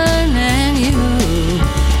you.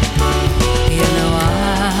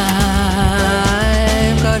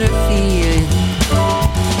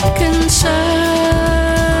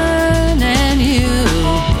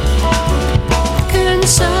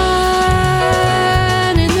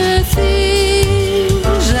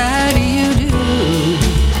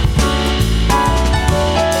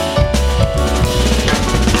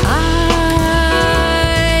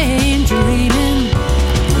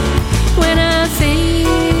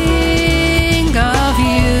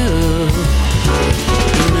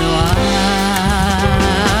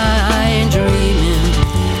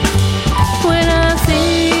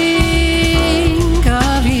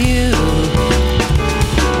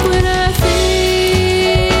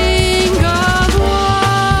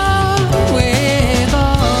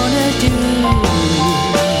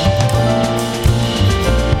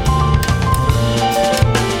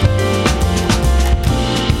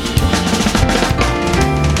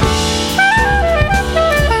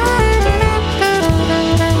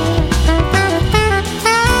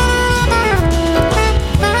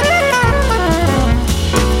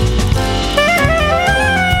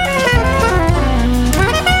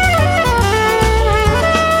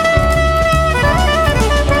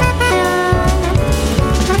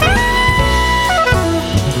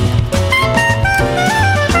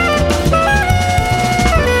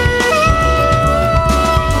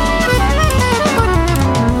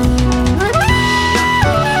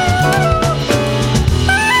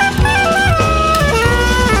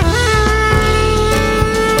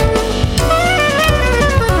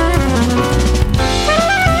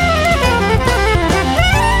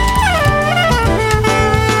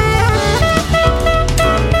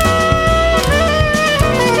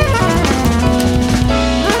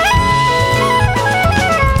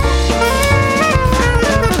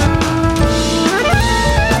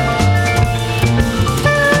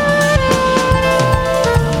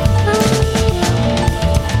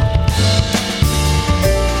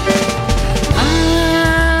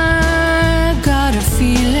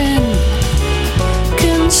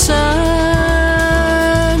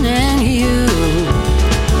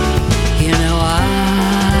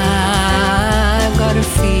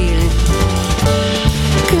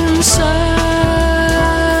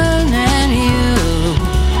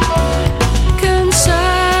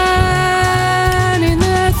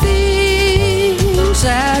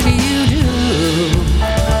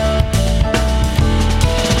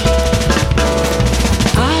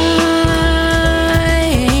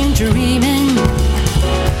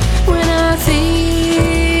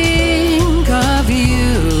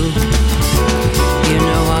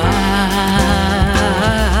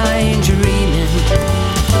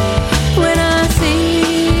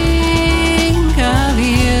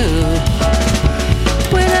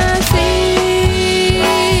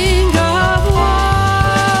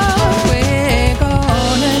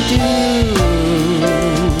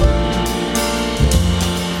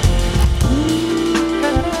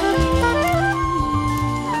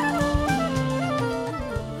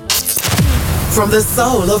 From the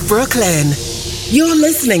soul of Brooklyn, you're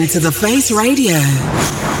listening to The Face Radio.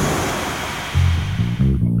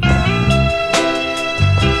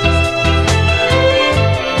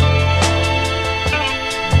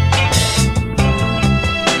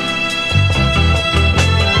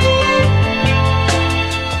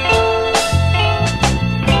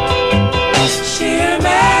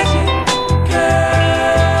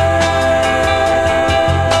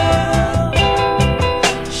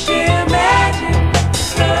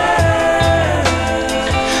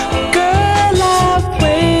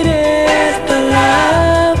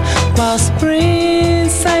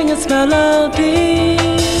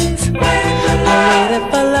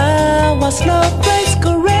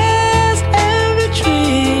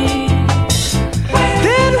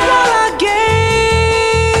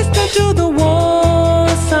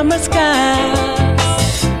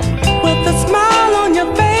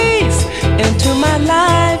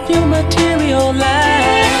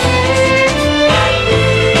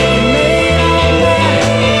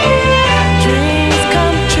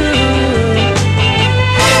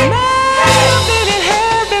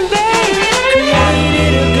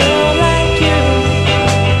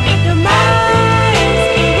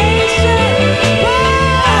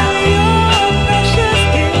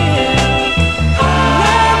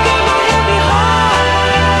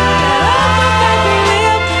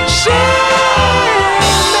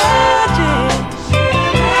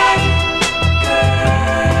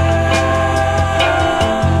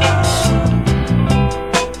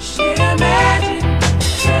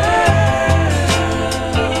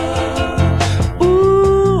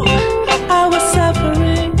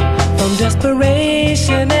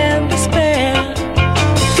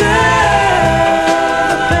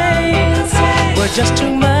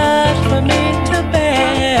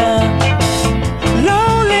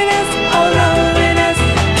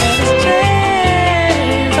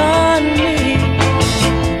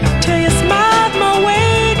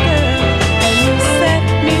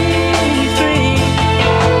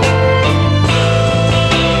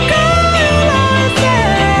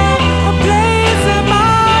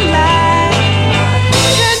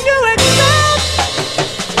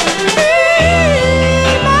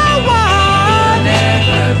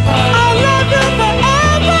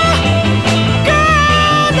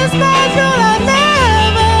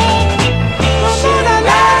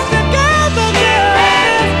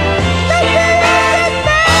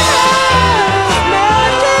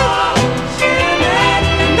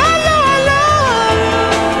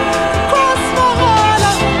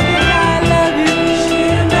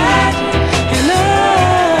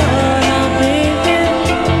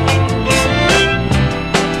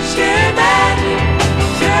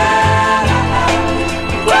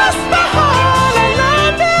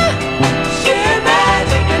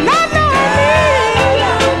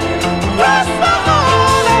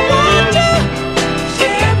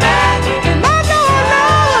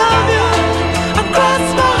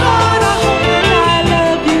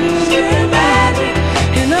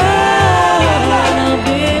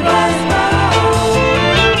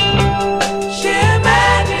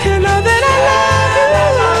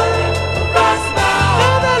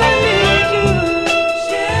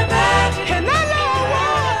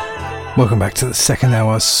 Welcome back to the second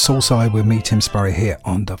hour, Soulside with me, Tim Spurrier, here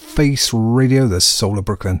on The Face Radio, the soul of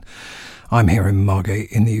Brooklyn. I'm here in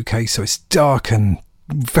Margate in the UK, so it's dark and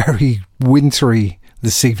very wintry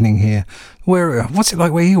this evening here. What's it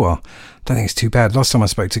like where you are? Don't think it's too bad. Last time I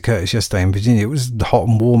spoke to Curtis yesterday in Virginia, it was hot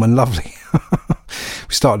and warm and lovely.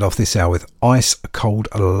 We started off this hour with Ice Cold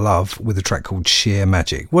Love with a track called Sheer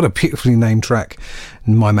Magic. What a beautifully named track.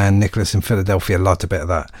 My man Nicholas in Philadelphia loved a bit of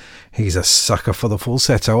that. He's a sucker for the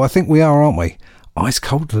falsetto. I think we are, aren't we? Ice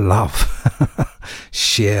Cold Love.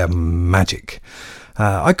 Sheer Magic.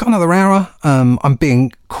 I got another hour. I'm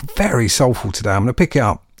being very soulful today. I'm going to pick it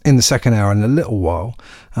up in the second hour in a little while.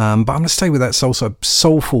 But I'm going to stay with that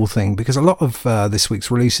soulful thing because a lot of this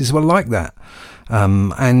week's releases were like that.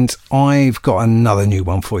 And I've got another new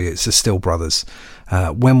one for you. It's the Still Brothers.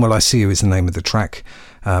 When Will I See You is the name of the track.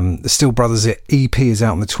 The Still Brothers EP is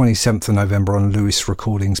out on the 27th of November on Lewis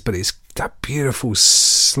Recordings, but it's that beautiful,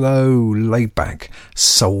 slow, laid-back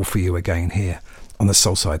soul for you again here on the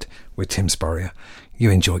Soulside with Tim Spurrier.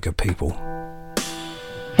 You enjoy, good people.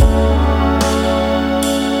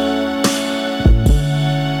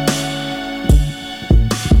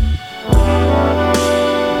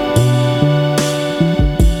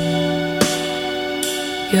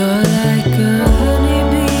 You're like a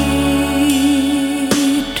honeybee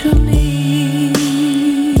to me,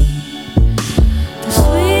 the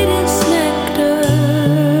sweetest nectar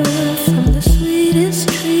from the sweetest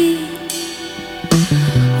tree.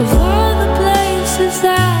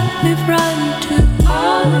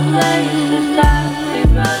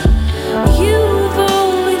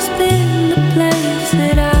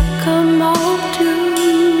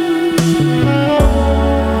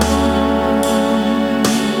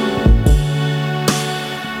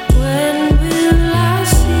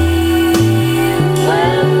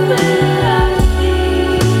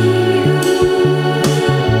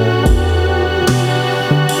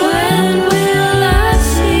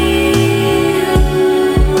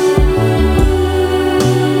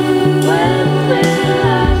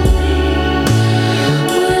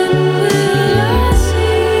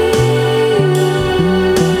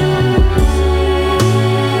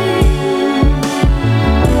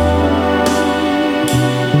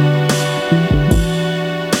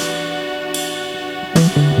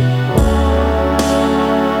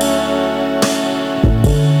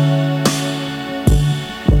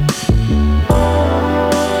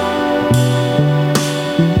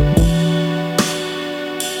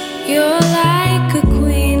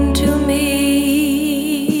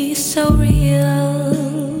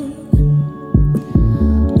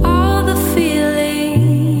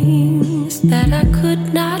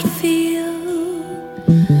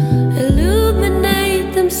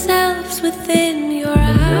 within your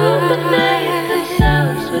eyes.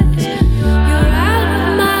 You're out of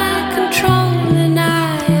my control and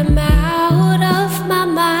I am out of my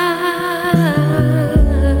mind.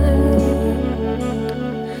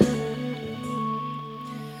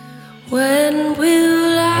 When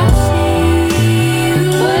will I see you?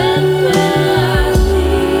 When will I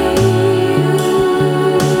see you?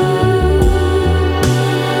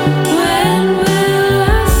 When will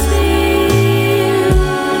I see you?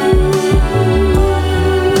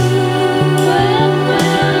 When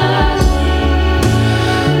will I see you?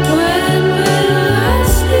 When will I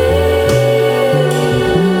see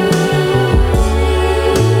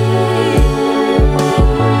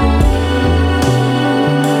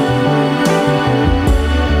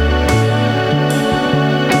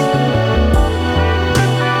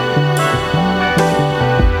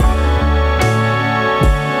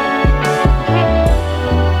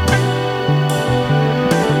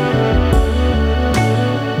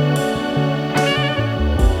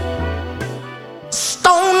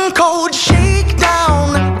Stone cold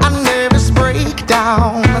shakedown, a nervous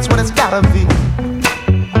breakdown. That's what it's gotta be.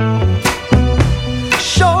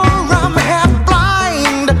 Sure, I'm half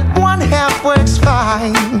blind, one half works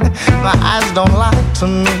fine. My eyes don't lie to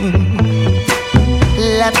me.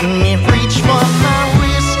 Let me reach for my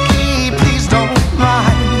whiskey, please don't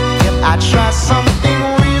mind. If I try something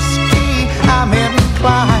risky, I'm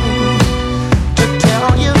inclined to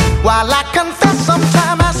tell you. While I confess,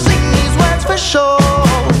 sometimes I sing these words for sure.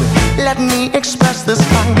 Let me express this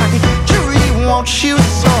time, I truly want you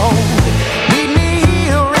so. Meet me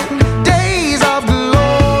here in days of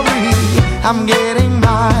glory. I'm getting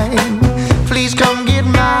mine, please come get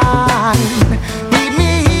mine. Meet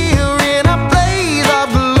me here in a place of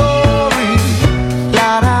glory.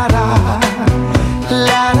 La da da,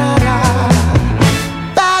 la da da.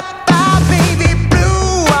 Bye bye baby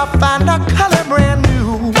blue, I'll find a color brand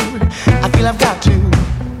new. I feel I've got to.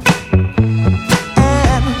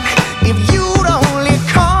 And if you'd only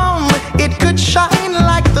come, it could shine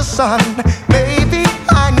like the sun. Baby,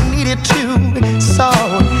 I need it too. So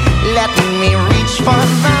let me reach for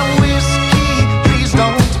my whiskey, please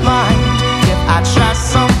don't mind. If I try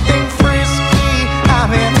something frisky,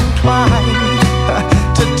 I'm inclined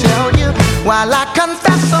to tell you. While I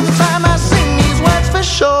confess, sometimes I sing these words for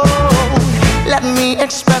sure. Let me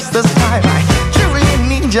express this time, I truly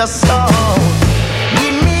need your soul.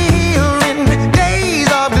 Meet me here in days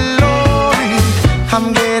of glory.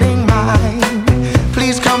 I'm getting mine,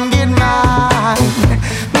 please come get mine.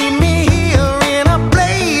 Meet me here in a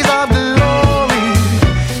blaze of glory.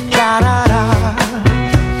 La da da,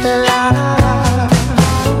 la da da.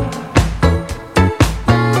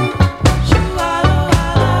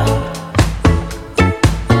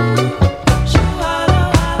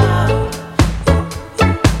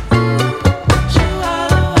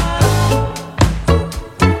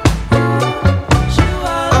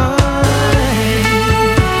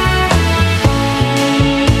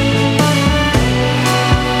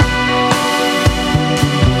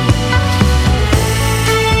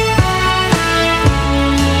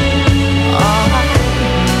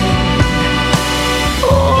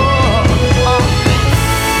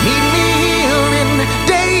 Meet me here in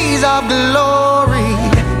days of glory.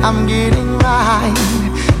 I'm getting mine,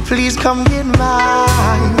 please come get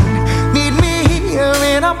mine. Meet me here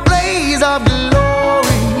in a blaze of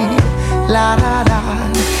glory. La da da,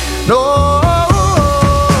 no.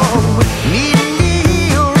 Meet me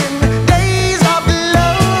here in days of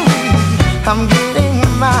glory. I'm getting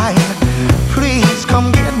mine, please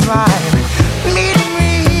come get mine. Meet me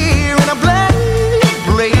here in a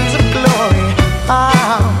blaze of glory.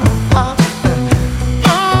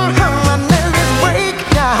 My nervous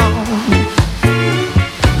breakdown.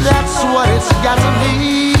 That's what it's got to be.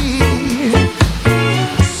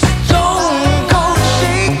 Stone cold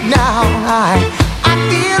shake now. I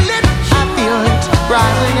feel it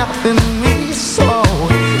rising up in me. So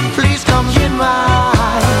please come get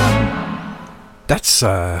mine. That's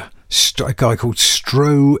a guy called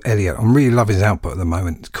Spurrier. I'm really loving his output at the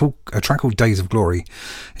moment. It's called a track called Days of Glory.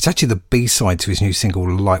 It's actually the B-side to his new single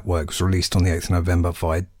Lightwork. It was released on the 8th of November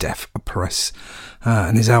via Def Press.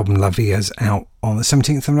 And his album La Via's out on the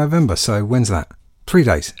 17th of November. So when's that? 3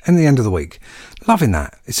 days, and the end of the week. Loving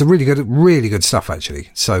that. It's a really good stuff actually.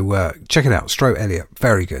 So check it out. Spurrier,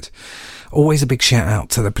 very good. Always a big shout out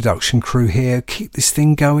to the production crew here. Keep this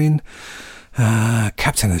thing going.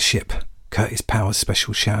 Captain of the ship, Curtis Powers,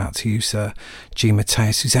 special shout out to you, sir. G.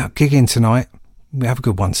 Mateus, who's out gigging tonight. We have a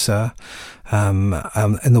good one, sir. In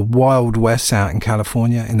the Wild West out in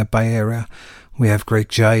California, in the Bay Area, we have Greg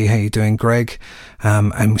J. How you doing, Greg?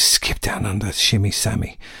 And we skip down under Shimmy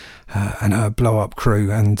Sammy. and her blow up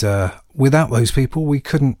crew, and without those people we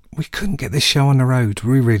couldn't get this show on the road.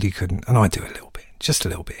 We really couldn't. And I do a little bit, just a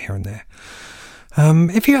little bit here and there.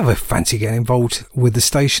 If you ever fancy getting involved with the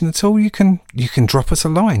station at all, you can drop us a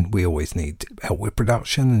line. We always need help with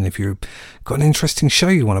production, and if you've got an interesting show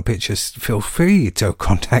you want to pitch us, feel free to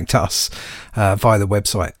contact us via the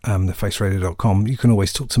website, thefaceradio.com. You can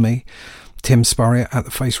always talk to me, Tim Spurrier at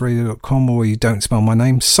thefaceradio.com, or you don't spell my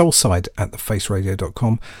name, Soulside at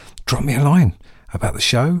thefaceradio.com. Drop me a line about the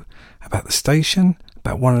show, about the station,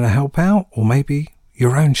 about wanting to help out, or maybe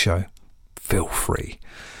your own show. Feel free.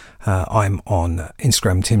 I'm on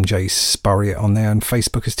Instagram, Tim J Spurrier on there, and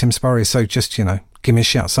Facebook is Tim Spurrier. So just, give me a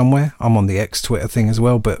shout somewhere. I'm on the X Twitter thing as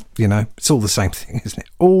well, but, it's all the same thing, isn't it?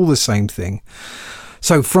 All the same thing.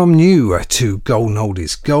 So from new to golden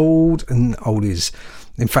oldies. Gold and oldies.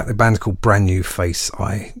 In fact, the band's called Brand New Face.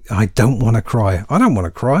 I don't want to cry. I don't want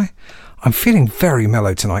to cry. I'm feeling very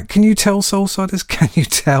mellow tonight. Can you tell, Soulsiders? Can you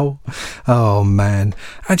tell? Oh, man.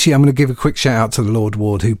 Actually, I'm going to give a quick shout out to the Lord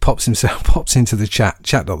Ward, who pops into the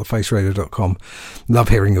chat.thefaceradio.com. Love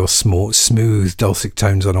hearing your smooth, dulcet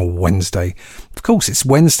tones on a Wednesday. Of course, it's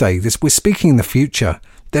Wednesday. We're speaking in the future.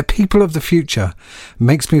 They're people of the future.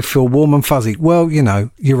 Makes me feel warm and fuzzy. Well,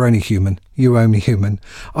 you're only human. You're only human.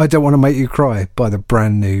 I Don't Want to Make You Cry by the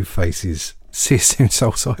Brand New Faces. See you soon,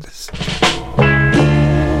 Soulsiders.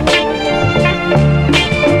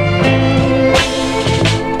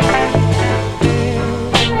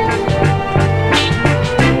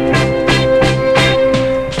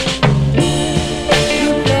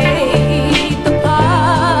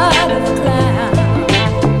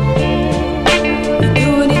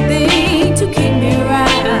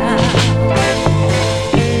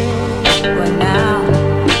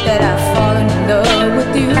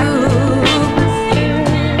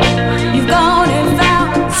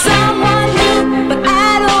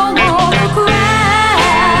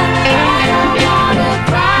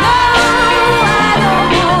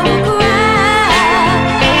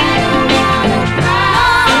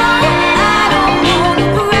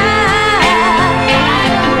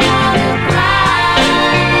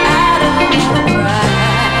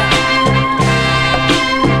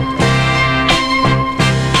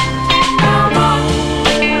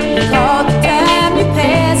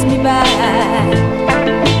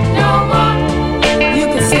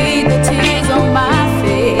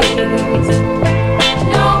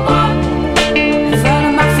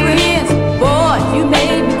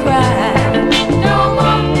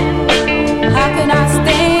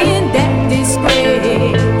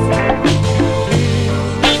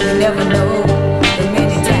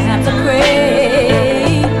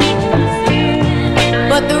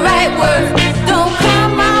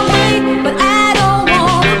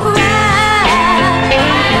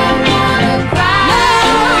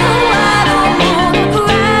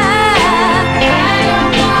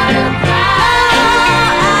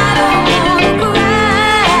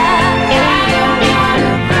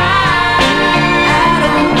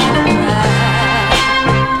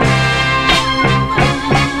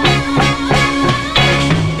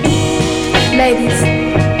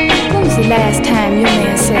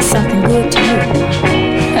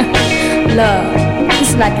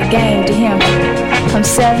 Like a game to him. From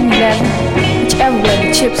 7-Eleven, whichever way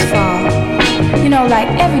the chips fall. Like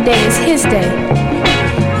every day is his day.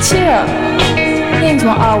 Chill, things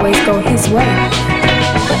won't always go his way.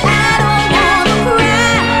 But I don't wanna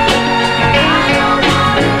cry. I don't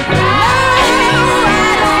wanna cry. No, I don't wanna cry. I don't wanna cry.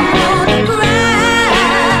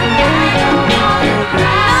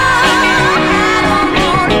 No, I don't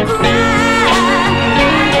wanna cry.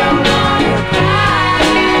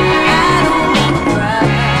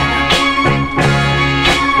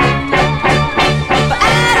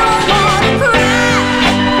 I don't wanna cry. I don't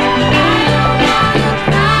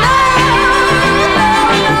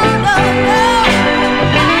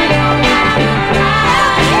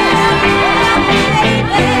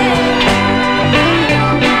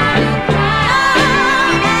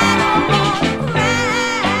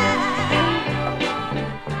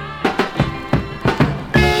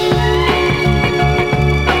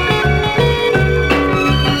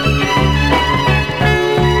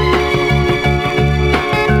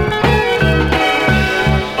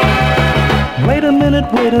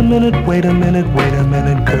cry. Wait a minute,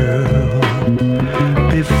 girl.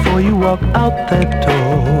 Before you walk out that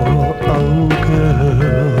door, oh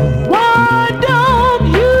girl. Why don't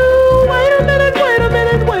you wait a minute,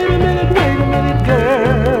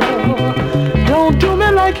 girl. Don't do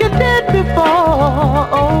me like you did before,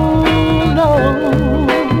 oh no.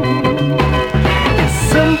 It's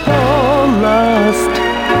simple lust,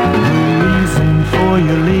 the reason for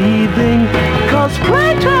your leaving.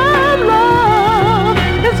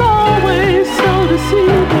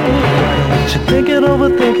 Think it over,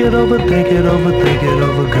 think it over, think it over, think it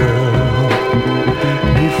over, girl,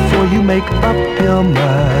 before you make up your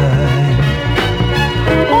mind.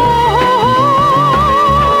 Oh,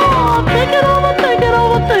 think it over, think it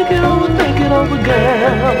over, think it over, think it over,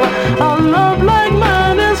 girl. A love like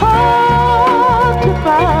mine is hard to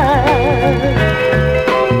find.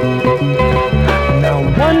 Now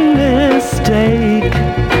one mistake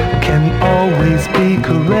can always be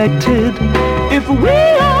corrected. If we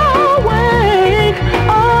are awake,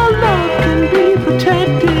 our love can be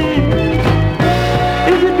protected.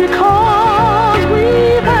 Is it because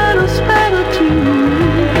we've had a spat or two?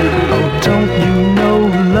 Oh, don't you know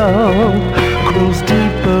love grows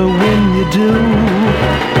deeper when you do?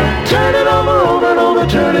 Turn it over, over and over,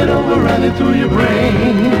 turn it over, run it through your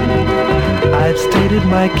brain. I've stated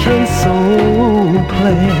my case so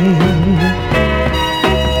plain.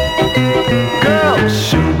 Girl,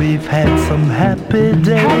 sure we've had some happy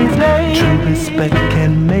days. True respect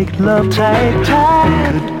can make love tight. We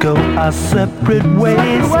could go our separate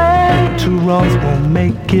ways. Two wrongs won't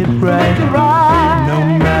make it right. No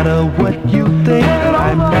matter what you think,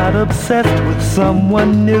 I'm not obsessed with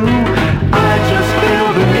someone new. I just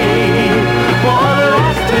feel the need for the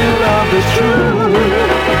lasting love that's true.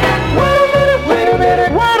 Wait a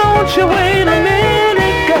minute, why don't you wait a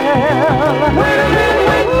minute, girl? Wait a minute,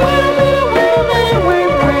 wait a minute, wait a minute,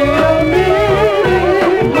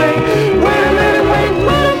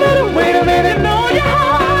 wait a minute, know your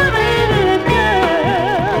heart in it,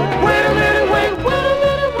 girl. Wait a minute, wait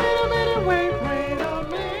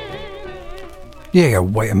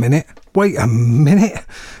a minute. Wait a minute.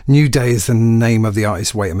 New Day is the name of the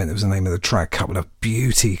artist. Wait a minute was the name of the track. Couple of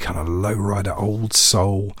beauty, kind of lowrider, old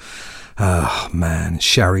soul. Oh man,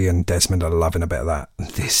 Sherry and Desmond are loving a bit of that.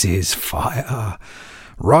 This is fire.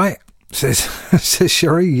 Right? Says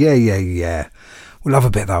Sherry. Yeah. We love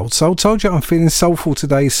a bit of that old soul. Told you I'm feeling soulful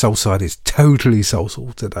today. Soulside is totally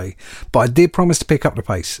soulful today. But I did promise to pick up the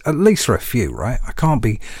pace, at least for a few, right? I can't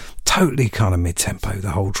be totally kind of mid-tempo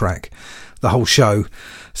the whole track, the whole show.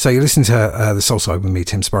 So you listen to the Soulside with me,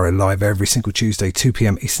 Tim Spurrier, live every single Tuesday, 2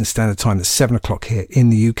 p.m. Eastern Standard Time. That's 7 o'clock here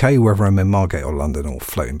in the UK, whether I'm in Margate or London or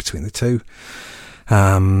floating between the two.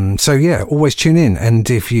 So yeah, always tune in. And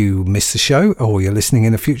if you miss the show or you're listening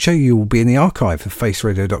in the future, you will be in the archive at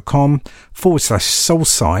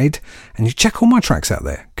faceradio.com/Soulside, and you check all my tracks out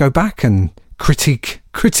there. Go back and critique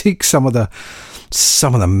some of the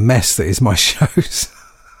mess that is my shows.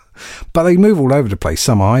 But they move all over the place.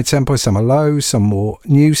 Some are high tempo, some are low, some more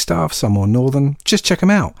new stuff, some more northern. Just check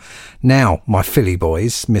them out. Now, my Philly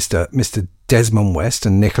boys, Mr. Desmond West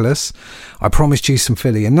and Nicholas, I promised you some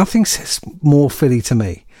Philly, and nothing says more Philly to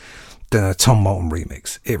me than a Tom Moulton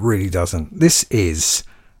remix. It really doesn't. This is,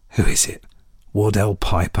 who is it? Wardell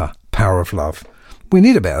Piper, Power of Love. We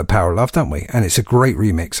need a bit of Power of Love, don't we? And it's a great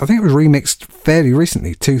remix. I think it was remixed fairly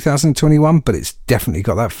recently, 2021, but it's definitely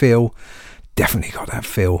got that feel. Definitely got that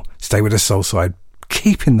feel. Stay with the Soulside,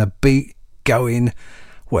 keeping the beat going.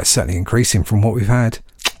 Well, it's certainly increasing from what we've had.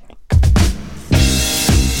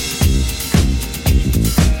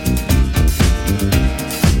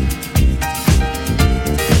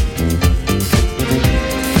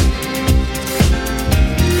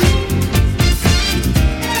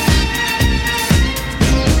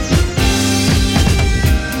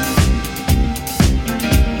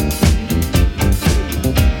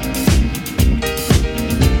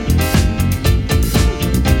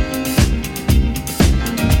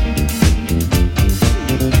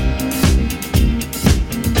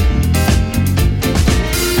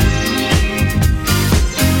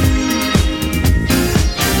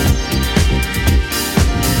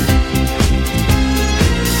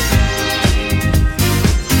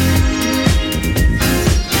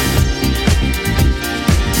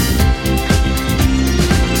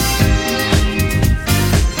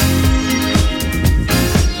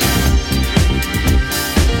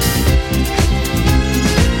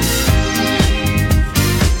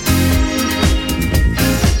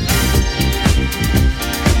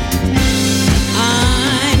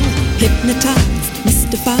 Hypnotized,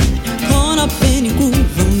 mystified, caught up in your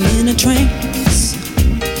groove, I'm in a trance.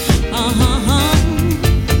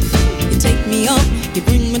 You take me up, you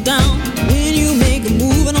bring me down. When you make a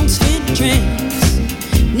move, I don't stand a chance.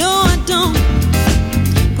 No, I don't.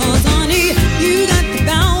 'Cause honey, you got the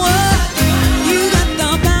power. You got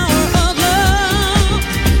the power of love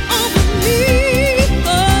over me.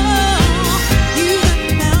 Oh, you got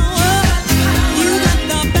the power. You got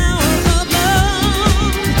the power of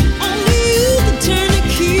love. Only you can turn the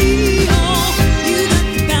key. Oh, you got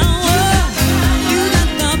the power.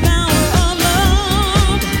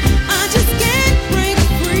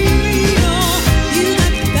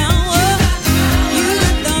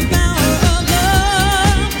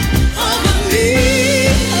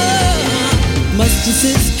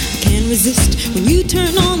 resist, I can't resist. When you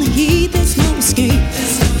turn on the heat, there's no escape.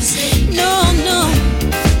 No, no,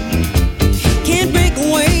 can't break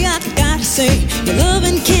away. I gotta say, your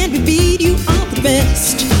loving can't be beat. You are the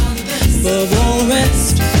best above all the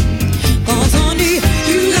rest. 'Cause honey,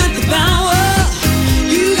 you got the power.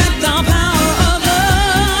 You got the power of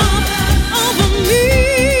love over me.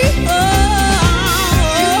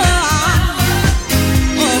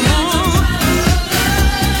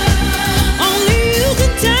 Only you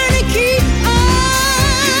can turn the key.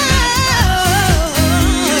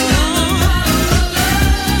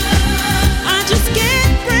 I just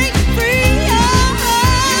can't break free.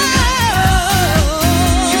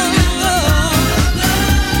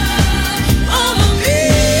 Over me.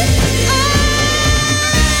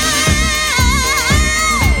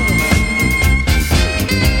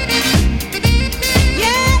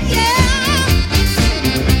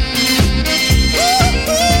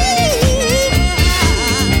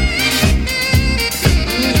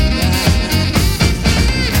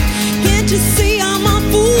 Can't you see I'm a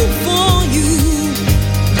fool for you?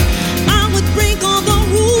 I would break all the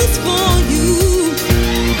rules for you.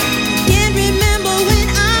 Can't remember when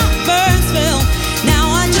I first fell. Now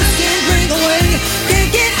I just can't break away.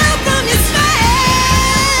 Can't get out from your spell.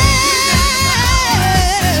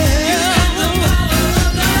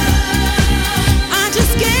 I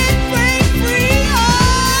just can't break free.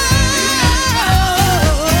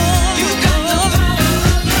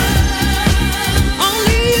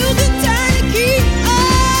 Only you can turn the key.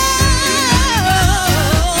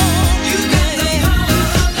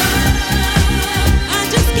 I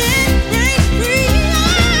just can't break free.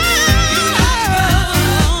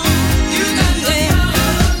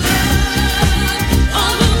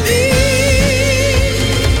 Over me.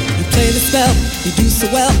 You play the spell, you do so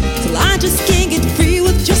well, till I just can't get free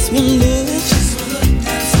with just one look.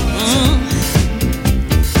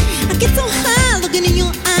 I get so high looking in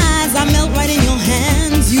your eyes, I melt right in your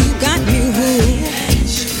hands. You got me hooked.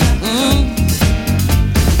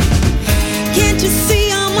 Can't you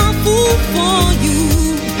see I'm a fool for you?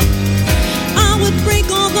 I would break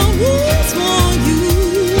all the rules for you.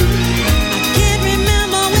 I can't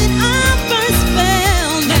remember when I first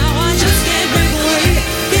fell. Now I just can't break away.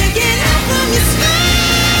 Can't get out from your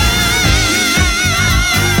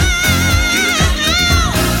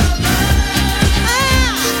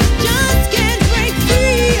just can't break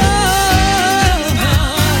free.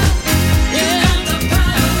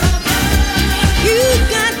 You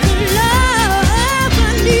got the love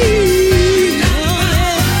I need.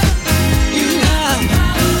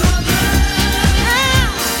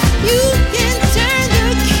 You can turn the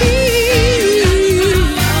key. You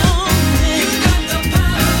got the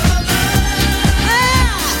power.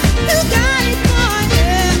 You got it, boy.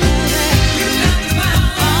 You got the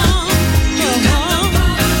power.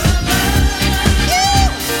 You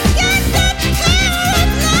got the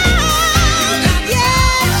power.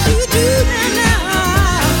 Yes, you do now.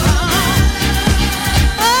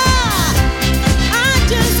 I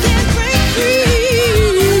just can't break free.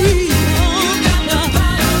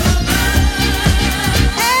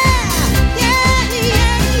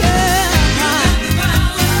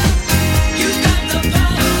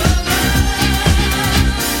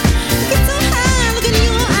 Get so high, look in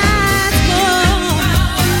your eyes,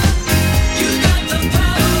 you got the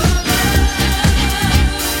power.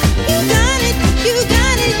 You got it, you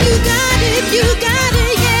got it, you got it, you got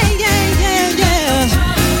it, yeah.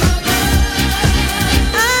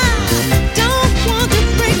 I don't want to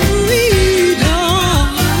break free, no.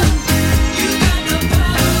 You got the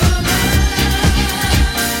power.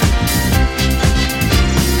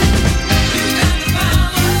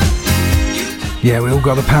 Yeah, we all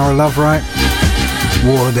got the power of love, right?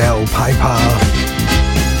 Wardell Piper.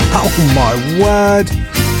 Oh my word.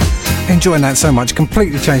 Enjoying that so much.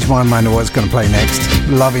 Completely changed my mind of what's going to play next.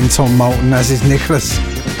 Loving Tom Moulton, as is Nicholas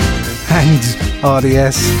and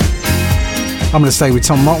RDS. I'm going to stay with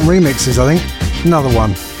Tom Moulton remixes, I think. Another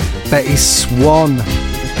one. Betty Swan.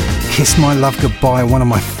 Kiss My Love Goodbye. One of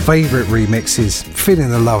my favourite remixes. Feeling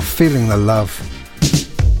the love, feeling the love.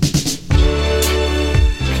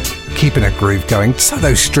 Keeping a groove going. So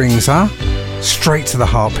those strings are straight to the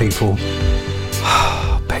heart, people.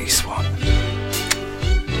 Betty Swan.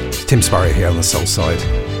 It's Tim Spurrier here on the Soulside.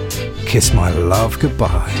 Kiss My Love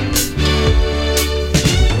Goodbye.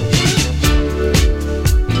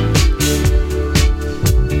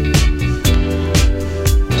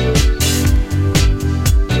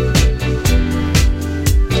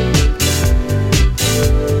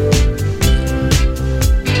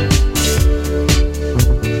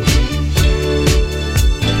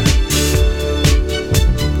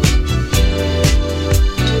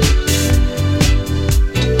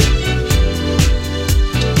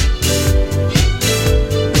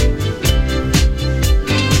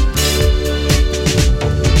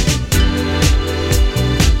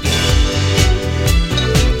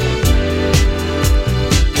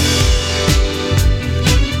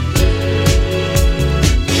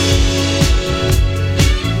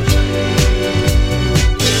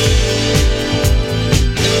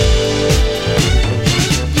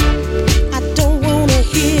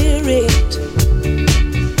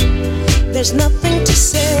 there's nothing to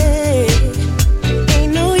say.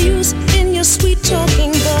 Ain't no use in your sweet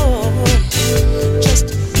talking, boy.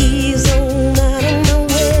 Just ease on out of my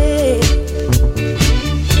way.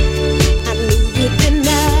 I knew you'd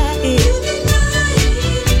deny it,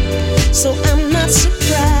 so I'm not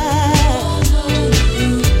surprised.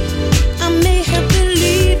 I may have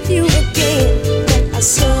believed you again, but I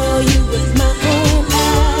saw you with my own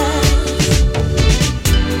eyes.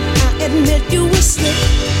 I admit you were slick,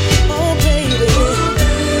 oh baby,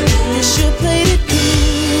 you sure played it cool.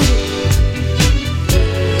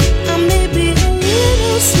 I may be a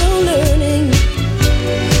little slow learning,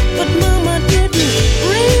 but mama didn't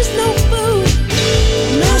raise no fool.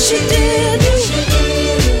 No, she didn't.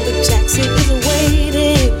 The taxi is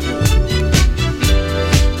waiting.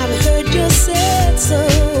 I've heard your sad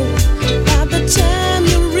song. By the time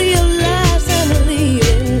you realize I'm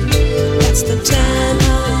leaving, that's the time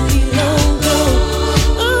I'll be long gone.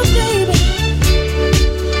 Oh, baby.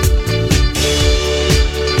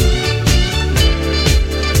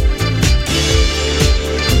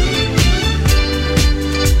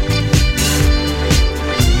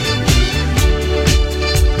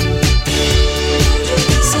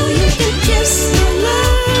 So you can kiss my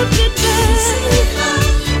love goodbye.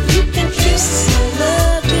 You can kiss my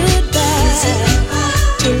love goodbye.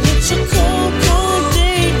 Till it's a cold, cold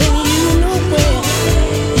day and you know where.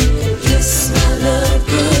 You can kiss my love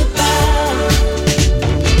goodbye.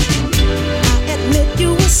 I admit you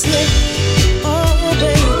were slick, oh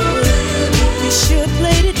baby, you sure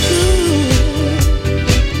played it cool.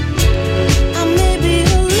 I may be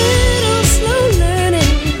a little slow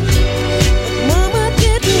learning, but mama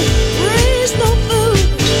didn't raise no fool.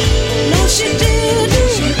 No, she didn't.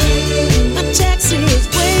 My taxi is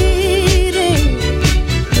waiting.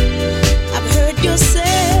 I've heard your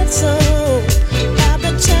sad song. By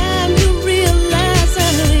the time you realize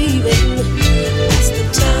I'm leaving, that's the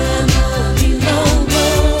time I'll be long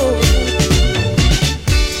gone.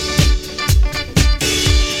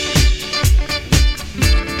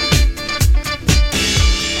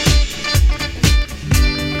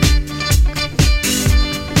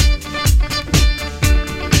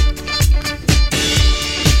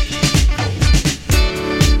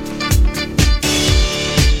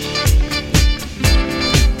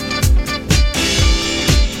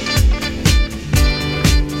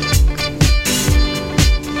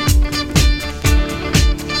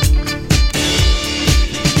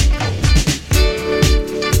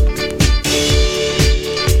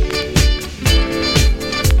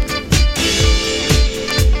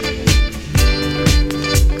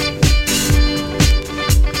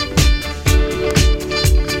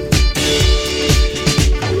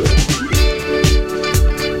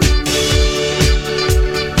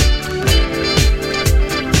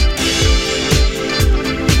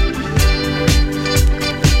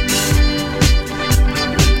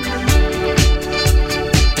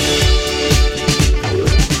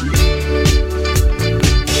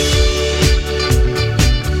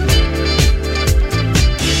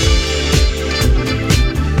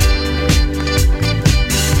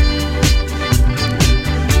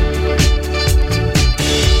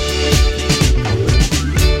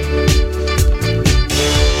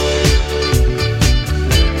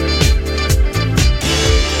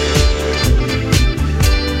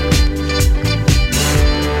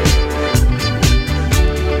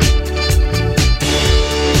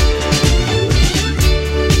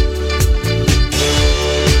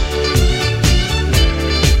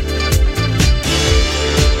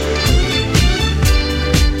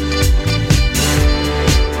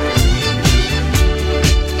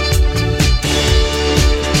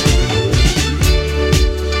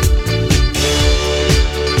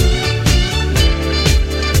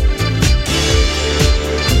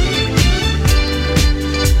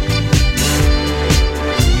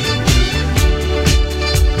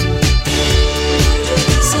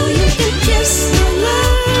 So you can kiss my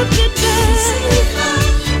love goodbye.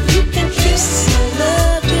 You can kiss my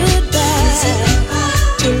love goodbye.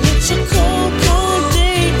 Till it's a cold, cold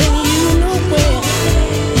day and you know where.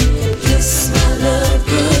 You can kiss my love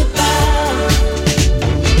goodbye.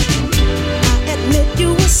 I admit you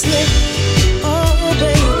were slick, oh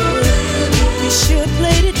baby, you sure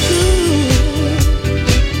played it cool.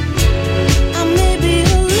 I may be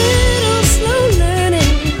a little slow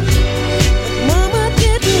learning, but mama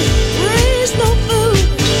didn't raise no fool.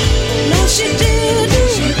 No, she didn't.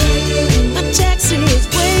 My taxi is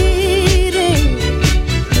waiting.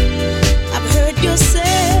 I've heard your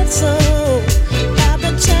sad song. By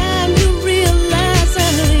the time you realize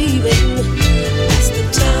I'm leaving, that's the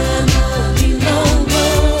time I'll be long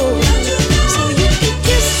gone.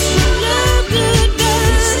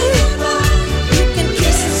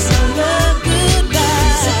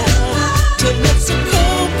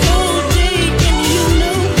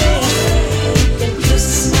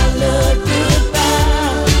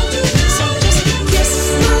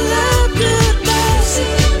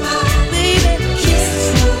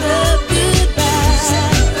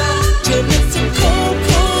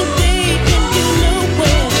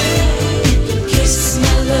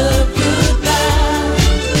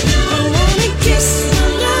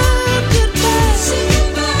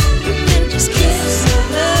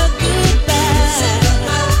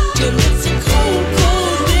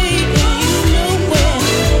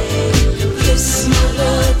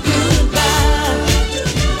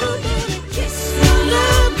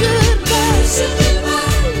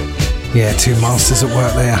 two masters at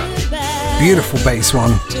work there. Beautiful bass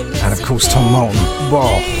one, and of course Tom Moulton.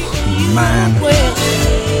 Whoa, man.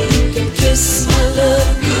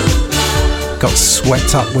 Got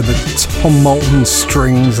swept up with the Tom Moulton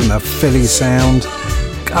strings and the Philly sound.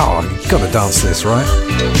 Oh, you've got to dance to this, right?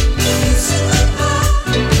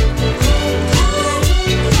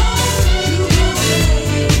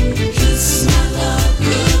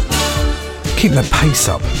 Keeping the pace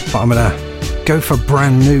up, but I'm gonna go for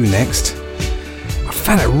brand new next. I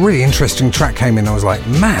found a really interesting track came in. I was like,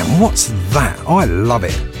 man, what's that? I love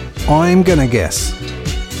it. I'm gonna guess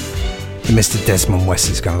that Mr. Desmond West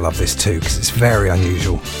is gonna love this too, because it's very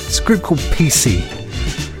unusual. It's a group called PC,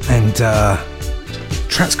 and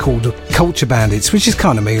track's called Culture Bandits, which is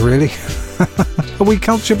kind of me, really. Are we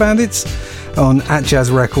Culture Bandits? On At Jazz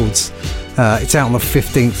Records. It's out on the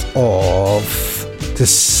 15th of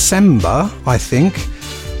December, I think,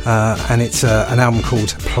 and it's an album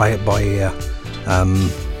called Play It By Ear.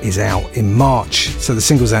 Is out in March, so the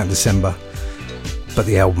single's out in December, but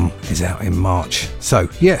the album is out in March. So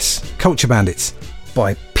yes, Culture Bandits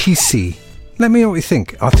by PC. Let me know what you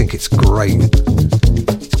think. I think it's great.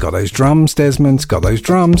 It's got those drums, Desmond. It's got those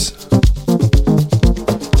drums.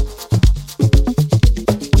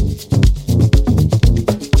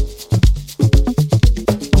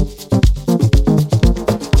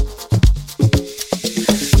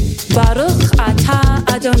 Baruch Atah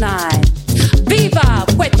Adonai. Viva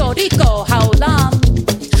Puerto Rico, Haolam.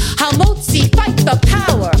 Hamotzi, fight the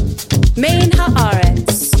power. Main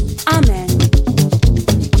Haaretz. Amen.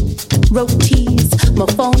 Rotis,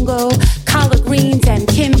 mofongo, collard greens and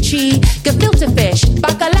kimchi, gefilte fish,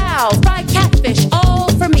 bacalao, fried catfish, all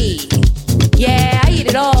for me. Yeah, I eat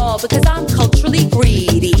it all because I'm culturally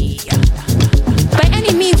greedy. By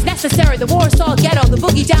any means necessary, the Warsaw Ghetto, the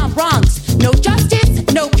Boogie Down Bronx. No justice,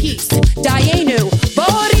 no peace. Dayenu,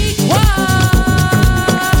 Boricua.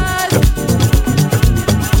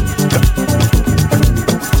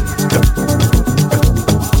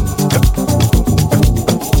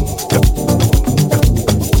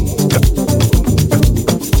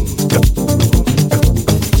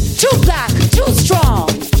 'Too black, too strong.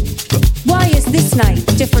 Why is this night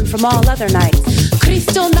different from all other nights?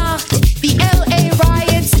 Kristallnacht, the LA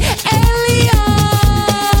riots, Elion.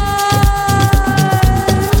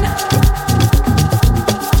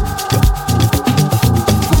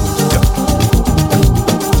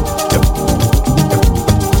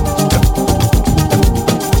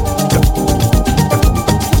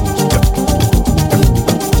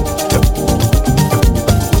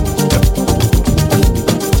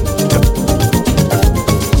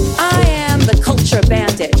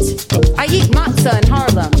 I eat matzah in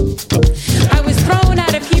Harlem. I was thrown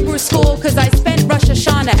out of Hebrew school because I spent Rosh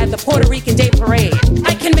Hashanah at the Puerto Rican Day Parade.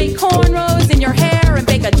 I can make cornrows in your hair and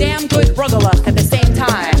bake a damn good rugelach at the same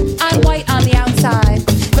time. I'm white on the outside,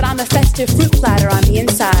 but I'm a festive fruit platter on the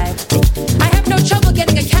inside. I have no trouble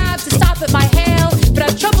getting a cab to stop at my hail, but I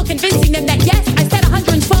have trouble convincing them that yes, I said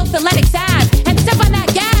 112th and Lenox Ave, and step on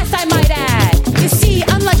that gas, I might add. You see,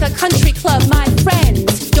 unlike a country club, my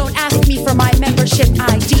friends don't ask me for my membership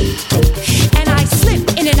ID. And I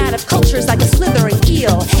slip in and out of cultures like a slithering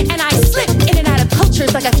eel. And I slip in and out of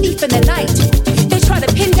cultures like a thief in the night. They try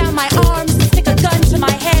to pin down my arms and stick a gun to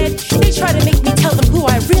my head. They try to make me tell them who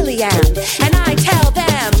I really am. And I tell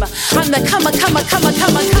them I'm the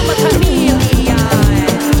chameleon.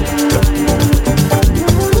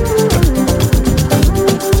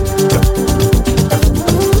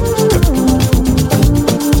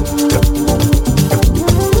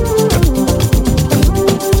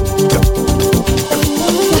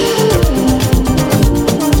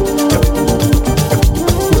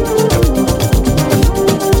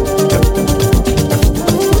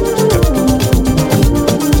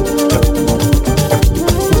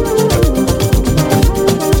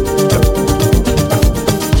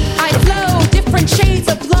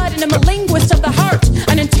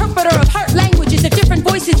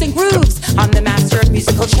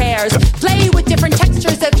 Play with different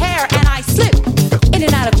textures of hair, and I slip in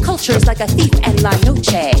and out of cultures like a thief and La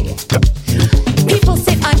Noche. People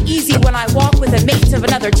sit uneasy when I walk with a mate of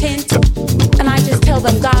another tint, and I just tell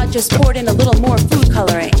them God just poured in a little more food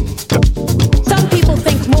coloring. Some people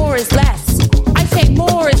think more is less. I say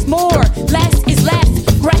more is more, less is less.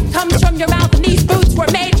 Breath comes from your mouth, and these boots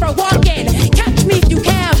were made for walking. Catch me if you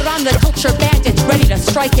can, but I'm the culture bandit, ready to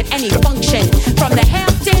strike at any function. From the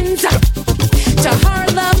Hamptons to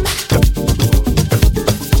Harlem,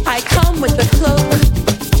 I come with the cloak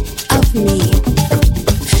of me.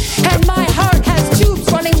 And my heart has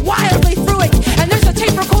tubes running wildly through it. And there's a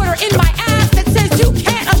tape recorder in my ass that says you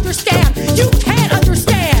can't understand. You can't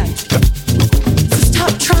understand.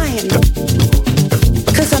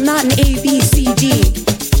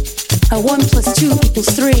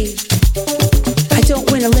 free. I don't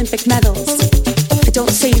win Olympic medals. I don't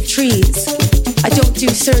save trees. I don't do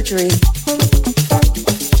surgery.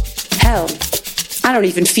 Hell, I don't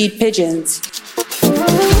even feed pigeons.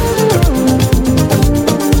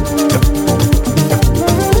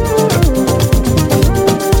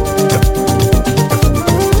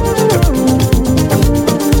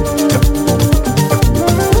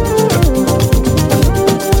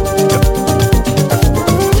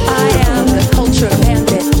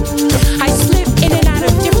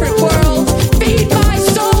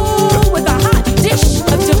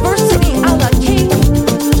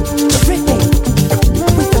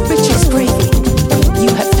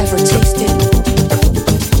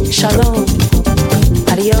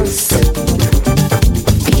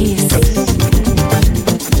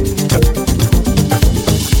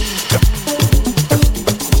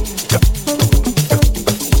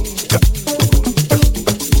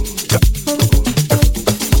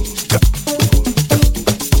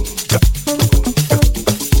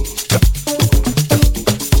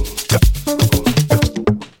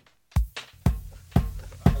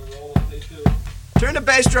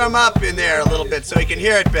 Drum up in there a little bit so you can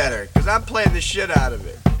hear it better, because I'm playing the shit out of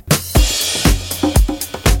it.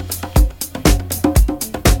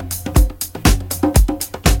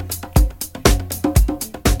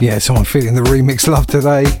 Yeah, so I'm feeling the remix love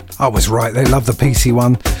today. I was right, they love the PC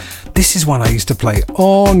one. This is one I used to play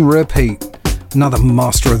on repeat. Another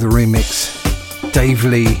master of the remix, Dave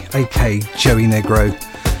Lee, aka Joey Negro,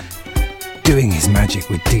 doing his magic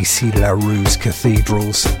with DC LaRue's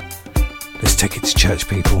Cathedrals. Let's take it to church,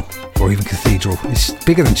 people, or even cathedral. It's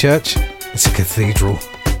bigger than church, it's a cathedral.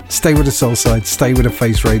 Stay with the Soulside, stay with the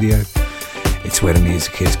Face Radio. It's where the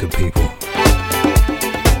music is, good people.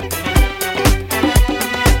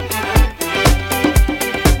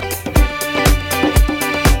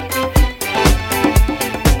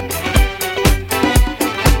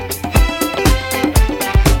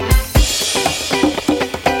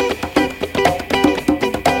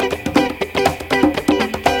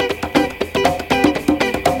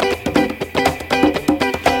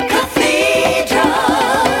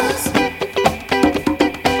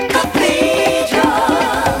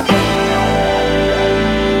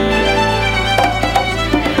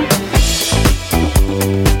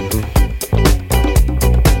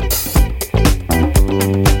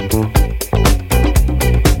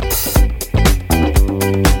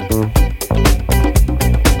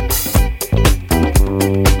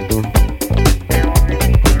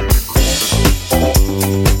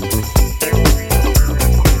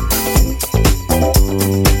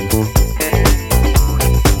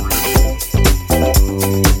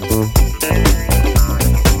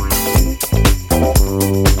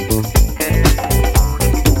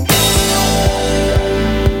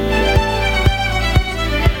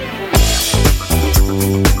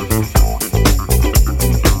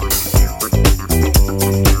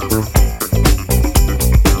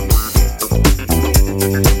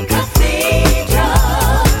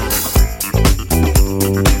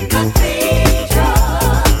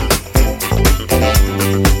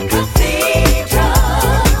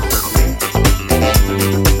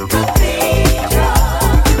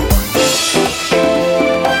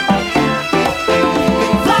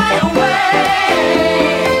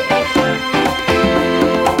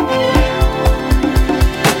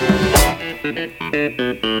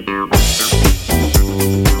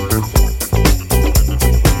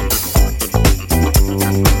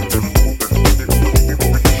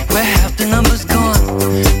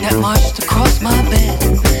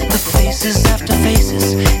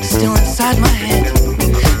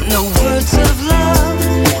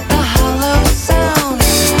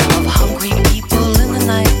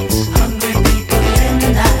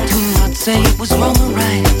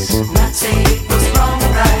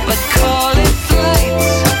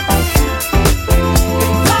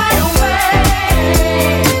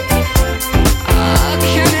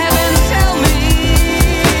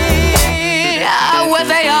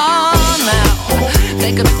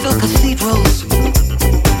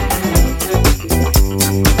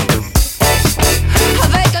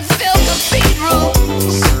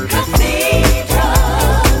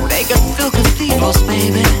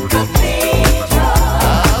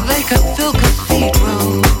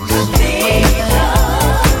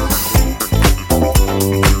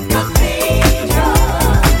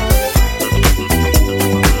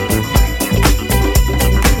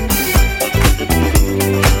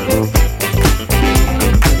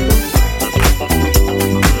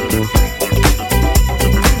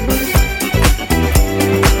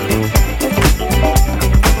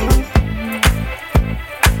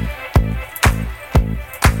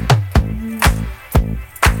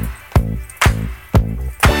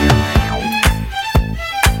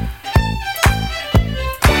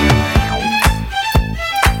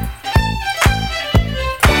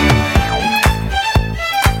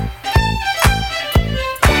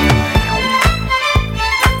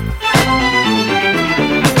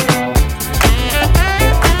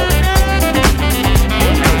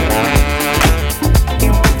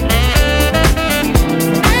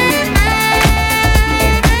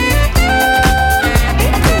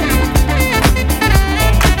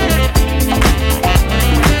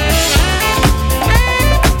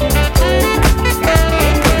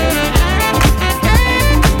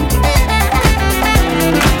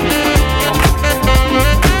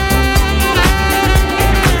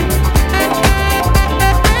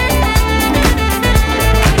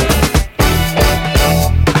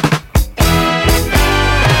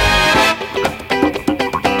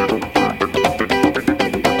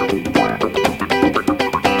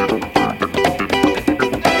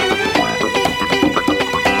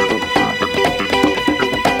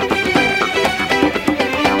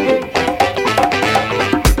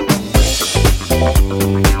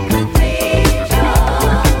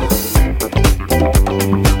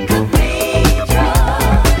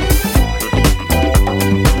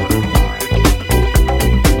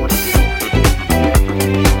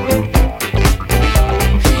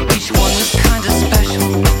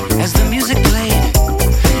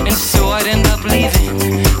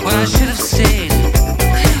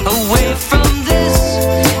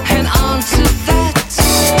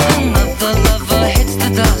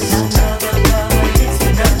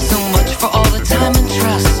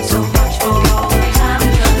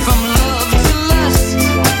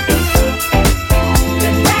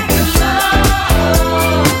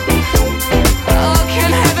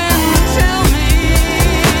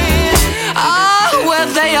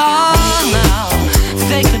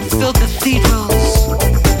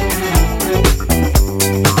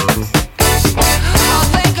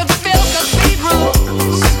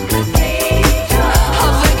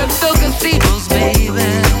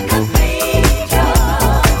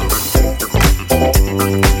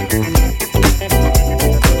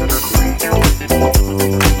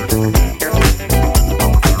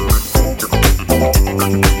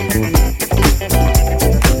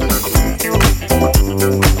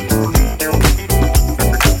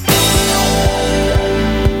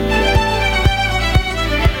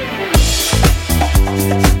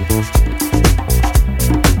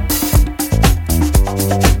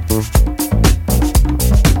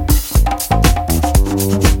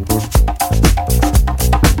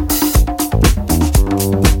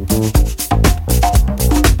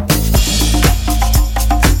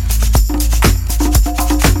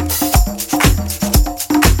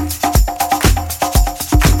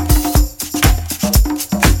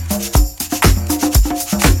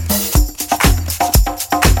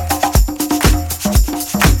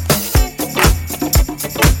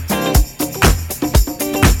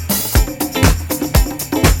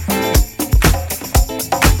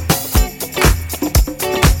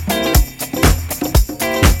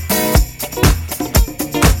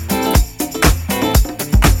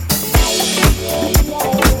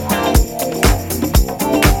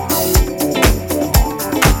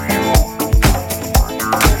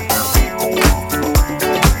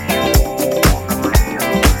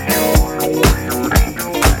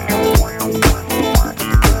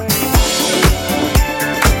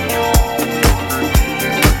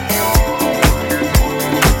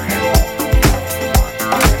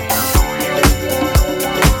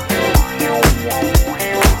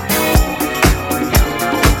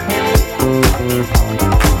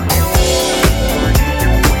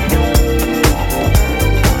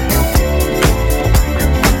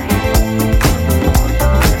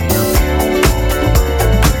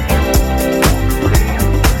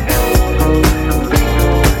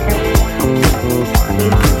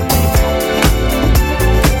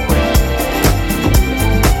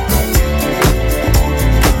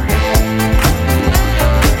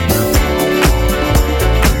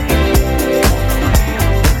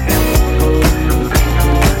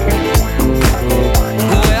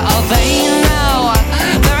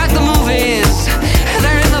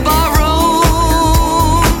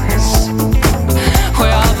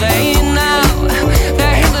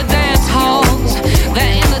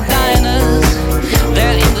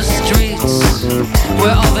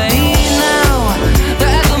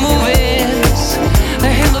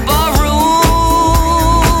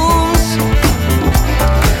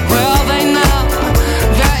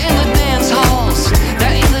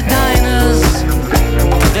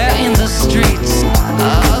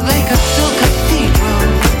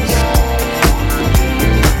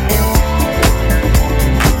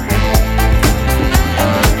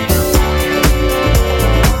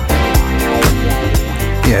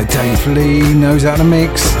 Flea knows how to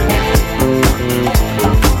mix.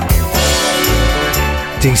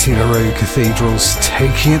 DC LaRue Cathedrals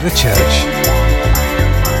taking it to church.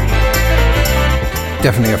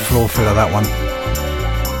 Definitely a floor filler, that one.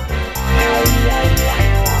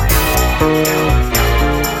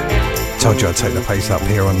 Told you I'd take the pace up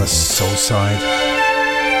here on the Soulside.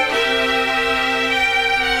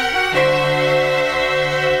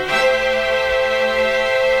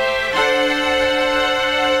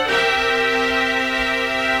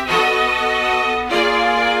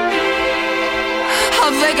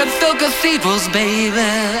 They could fill cathedrals, baby.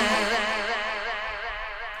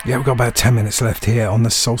 Yeah, we've got about 10 minutes left here on the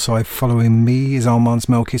Soulside. Following me is Armand's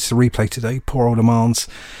Milk. It's the replay today. Poor old Armand's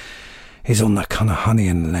is on the kind of honey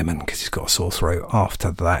and lemon because he's got a sore throat.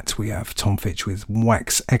 After that, we have Tom Fitch with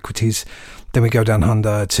Wax Equities. Then we go down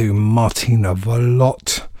under to Martina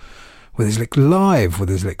Vallot with his live with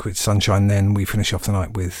his Liquid Sunshine. Then we finish off the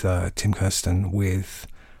night with Tim Kirsten with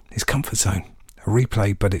his Comfort Zone. A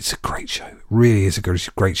replay, but it's a great show. Really is a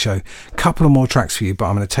great show. Couple of more tracks for you, but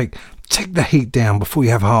I'm going to take the heat down before you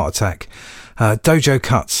have a heart attack. Dojo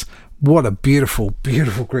Cuts. What a beautiful,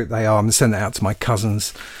 beautiful group they are. I'm going to send that out to my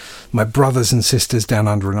cousins, my brothers and sisters down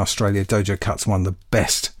under in Australia. Dojo Cuts, one of the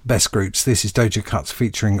best groups. This is Dojo Cuts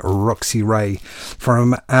featuring Roxy Ray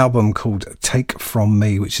from an album called Take From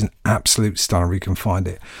Me, which is an absolute stunner. You can find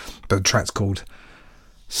it. But the track's called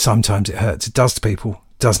Sometimes It Hurts. It does to people,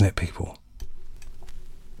 doesn't it, people?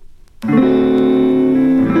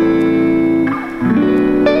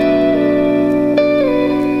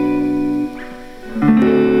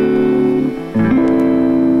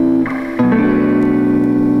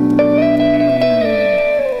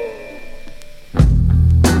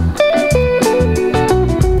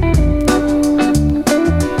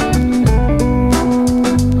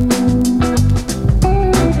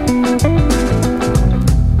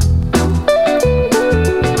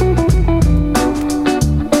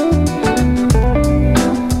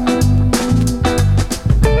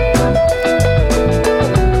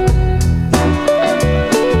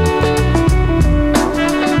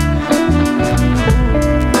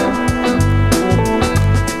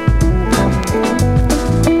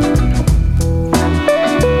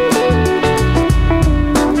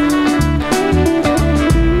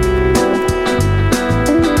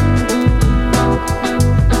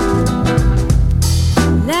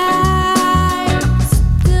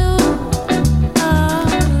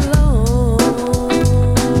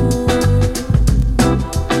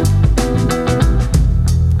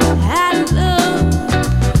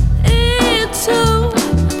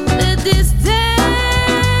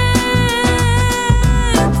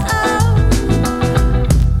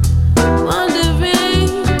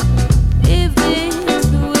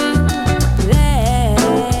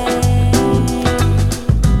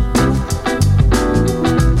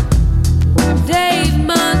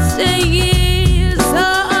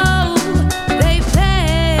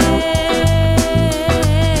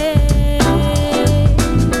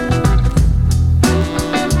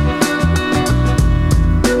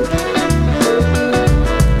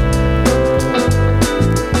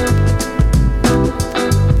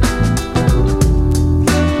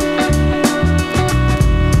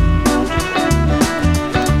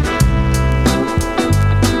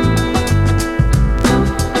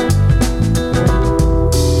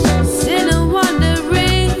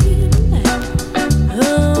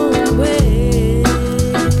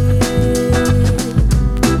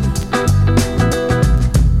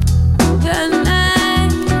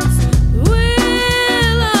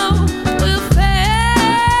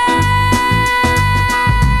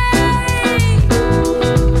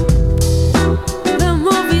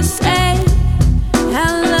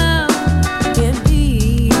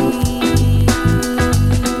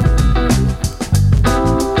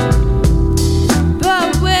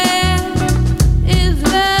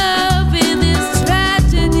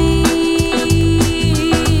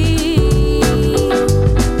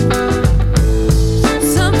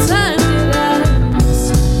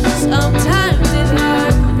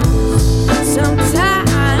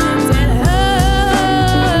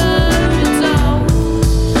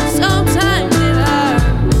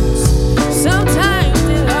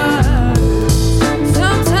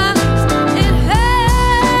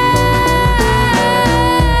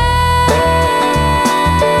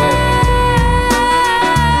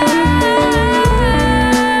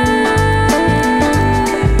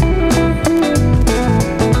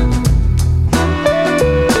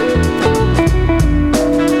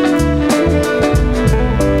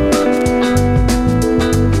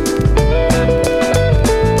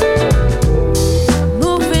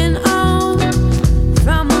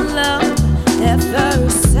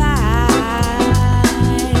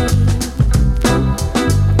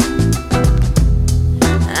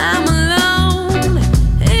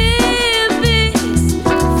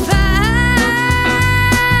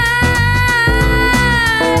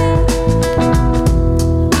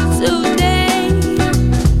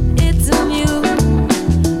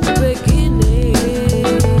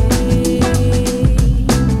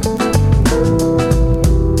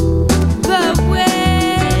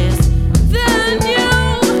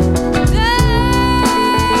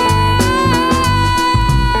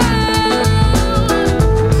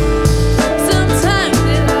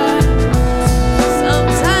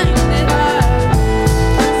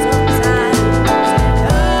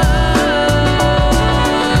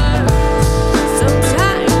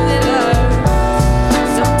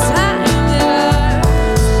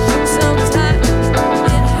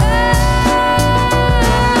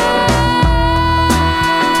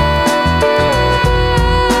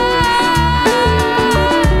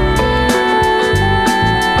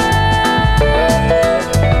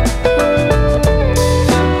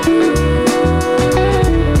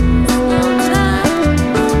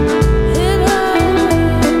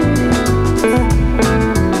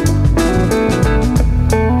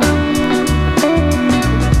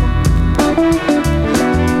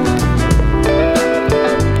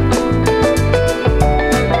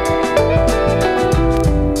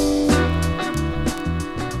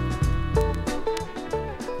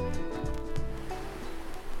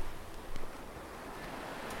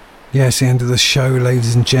 Yeah, it's the end of the show,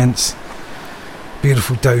 ladies and gents.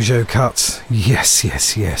 Beautiful dojo cuts. Yes,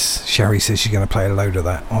 yes, yes. Sherry says she's going to play a load of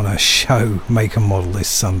that on her show, Make and Model, this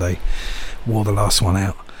Sunday. Wore the last one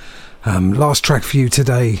out. Last track for you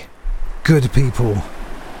today, Good People,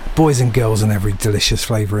 Boys and Girls and Every Delicious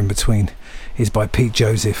Flavour in Between, is by Pete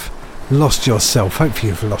Joseph. Lost Yourself.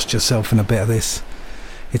 Hopefully you've lost yourself in a bit of this.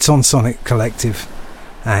 It's on Sonic Collective,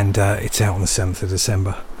 and it's out on the 7th of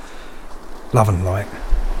December. Love and light.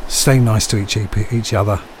 Stay nice to each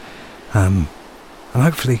other, and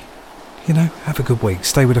hopefully, have a good week.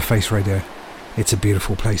 Stay with the Face Radio. It's a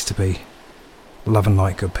beautiful place to be. Love and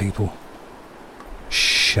light, good people.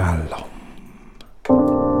 Shalom.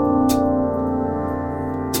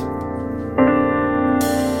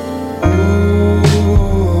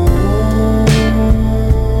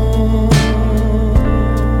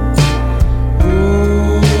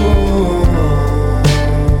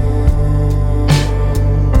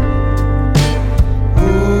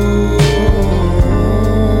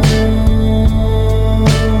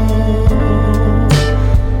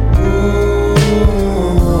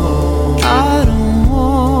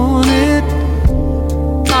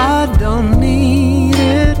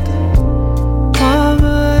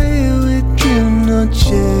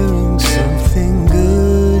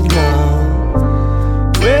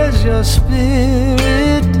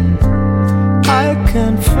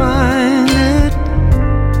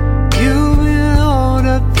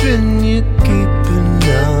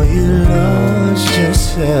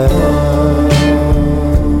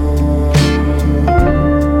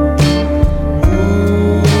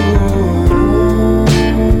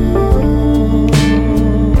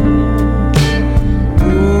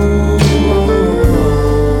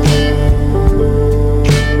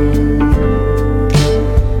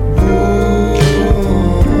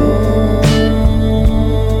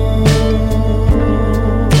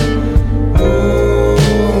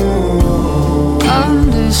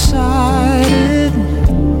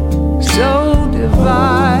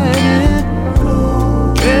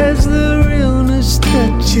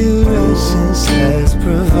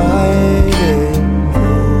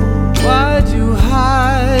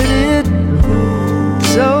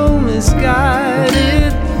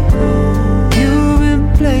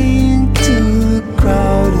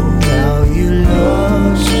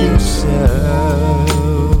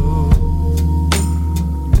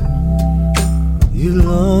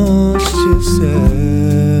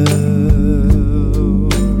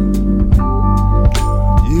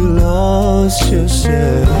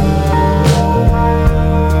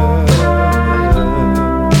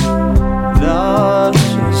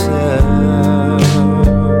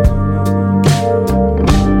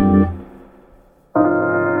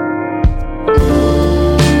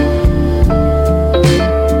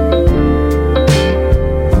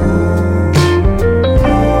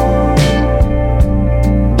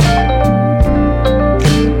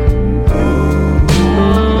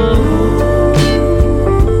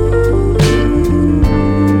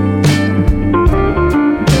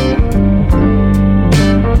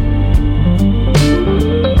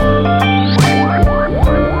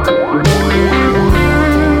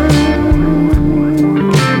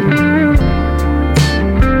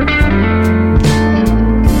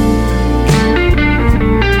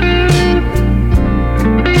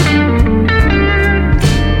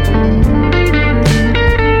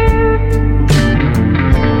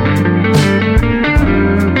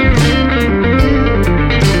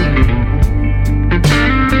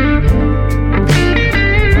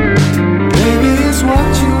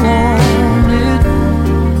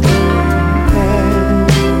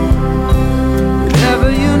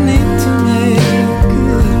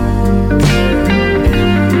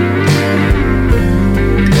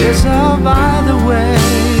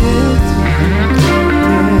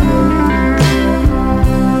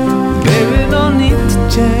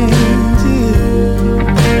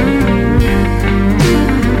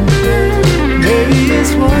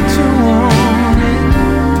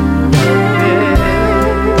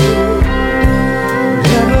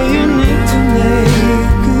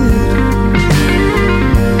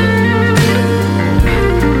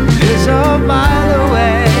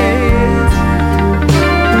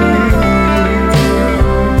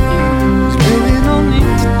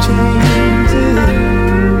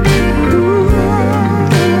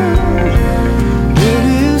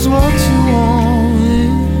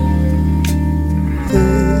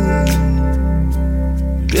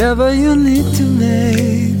 whatever you need to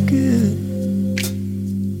make it.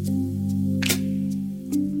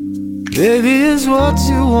 Baby, is what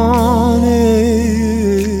you wanted.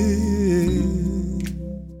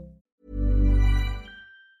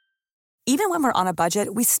 when we're on a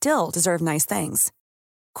budget, we still deserve nice things.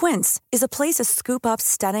 Quince is a place to scoop up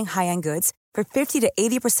stunning high-end goods for 50 to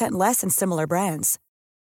 80% less than similar brands.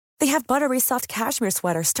 They have buttery soft cashmere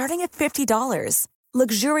sweaters starting at $50,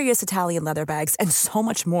 luxurious Italian leather bags, and so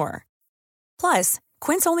much more. Plus,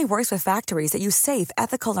 Quince only works with factories that use safe,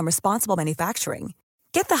 ethical, and responsible manufacturing.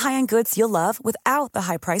 Get the high-end goods you'll love without the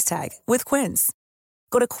high price tag with Quince.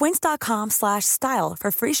 Go to quince.com/style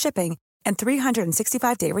for free shipping and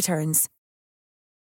 365-day returns.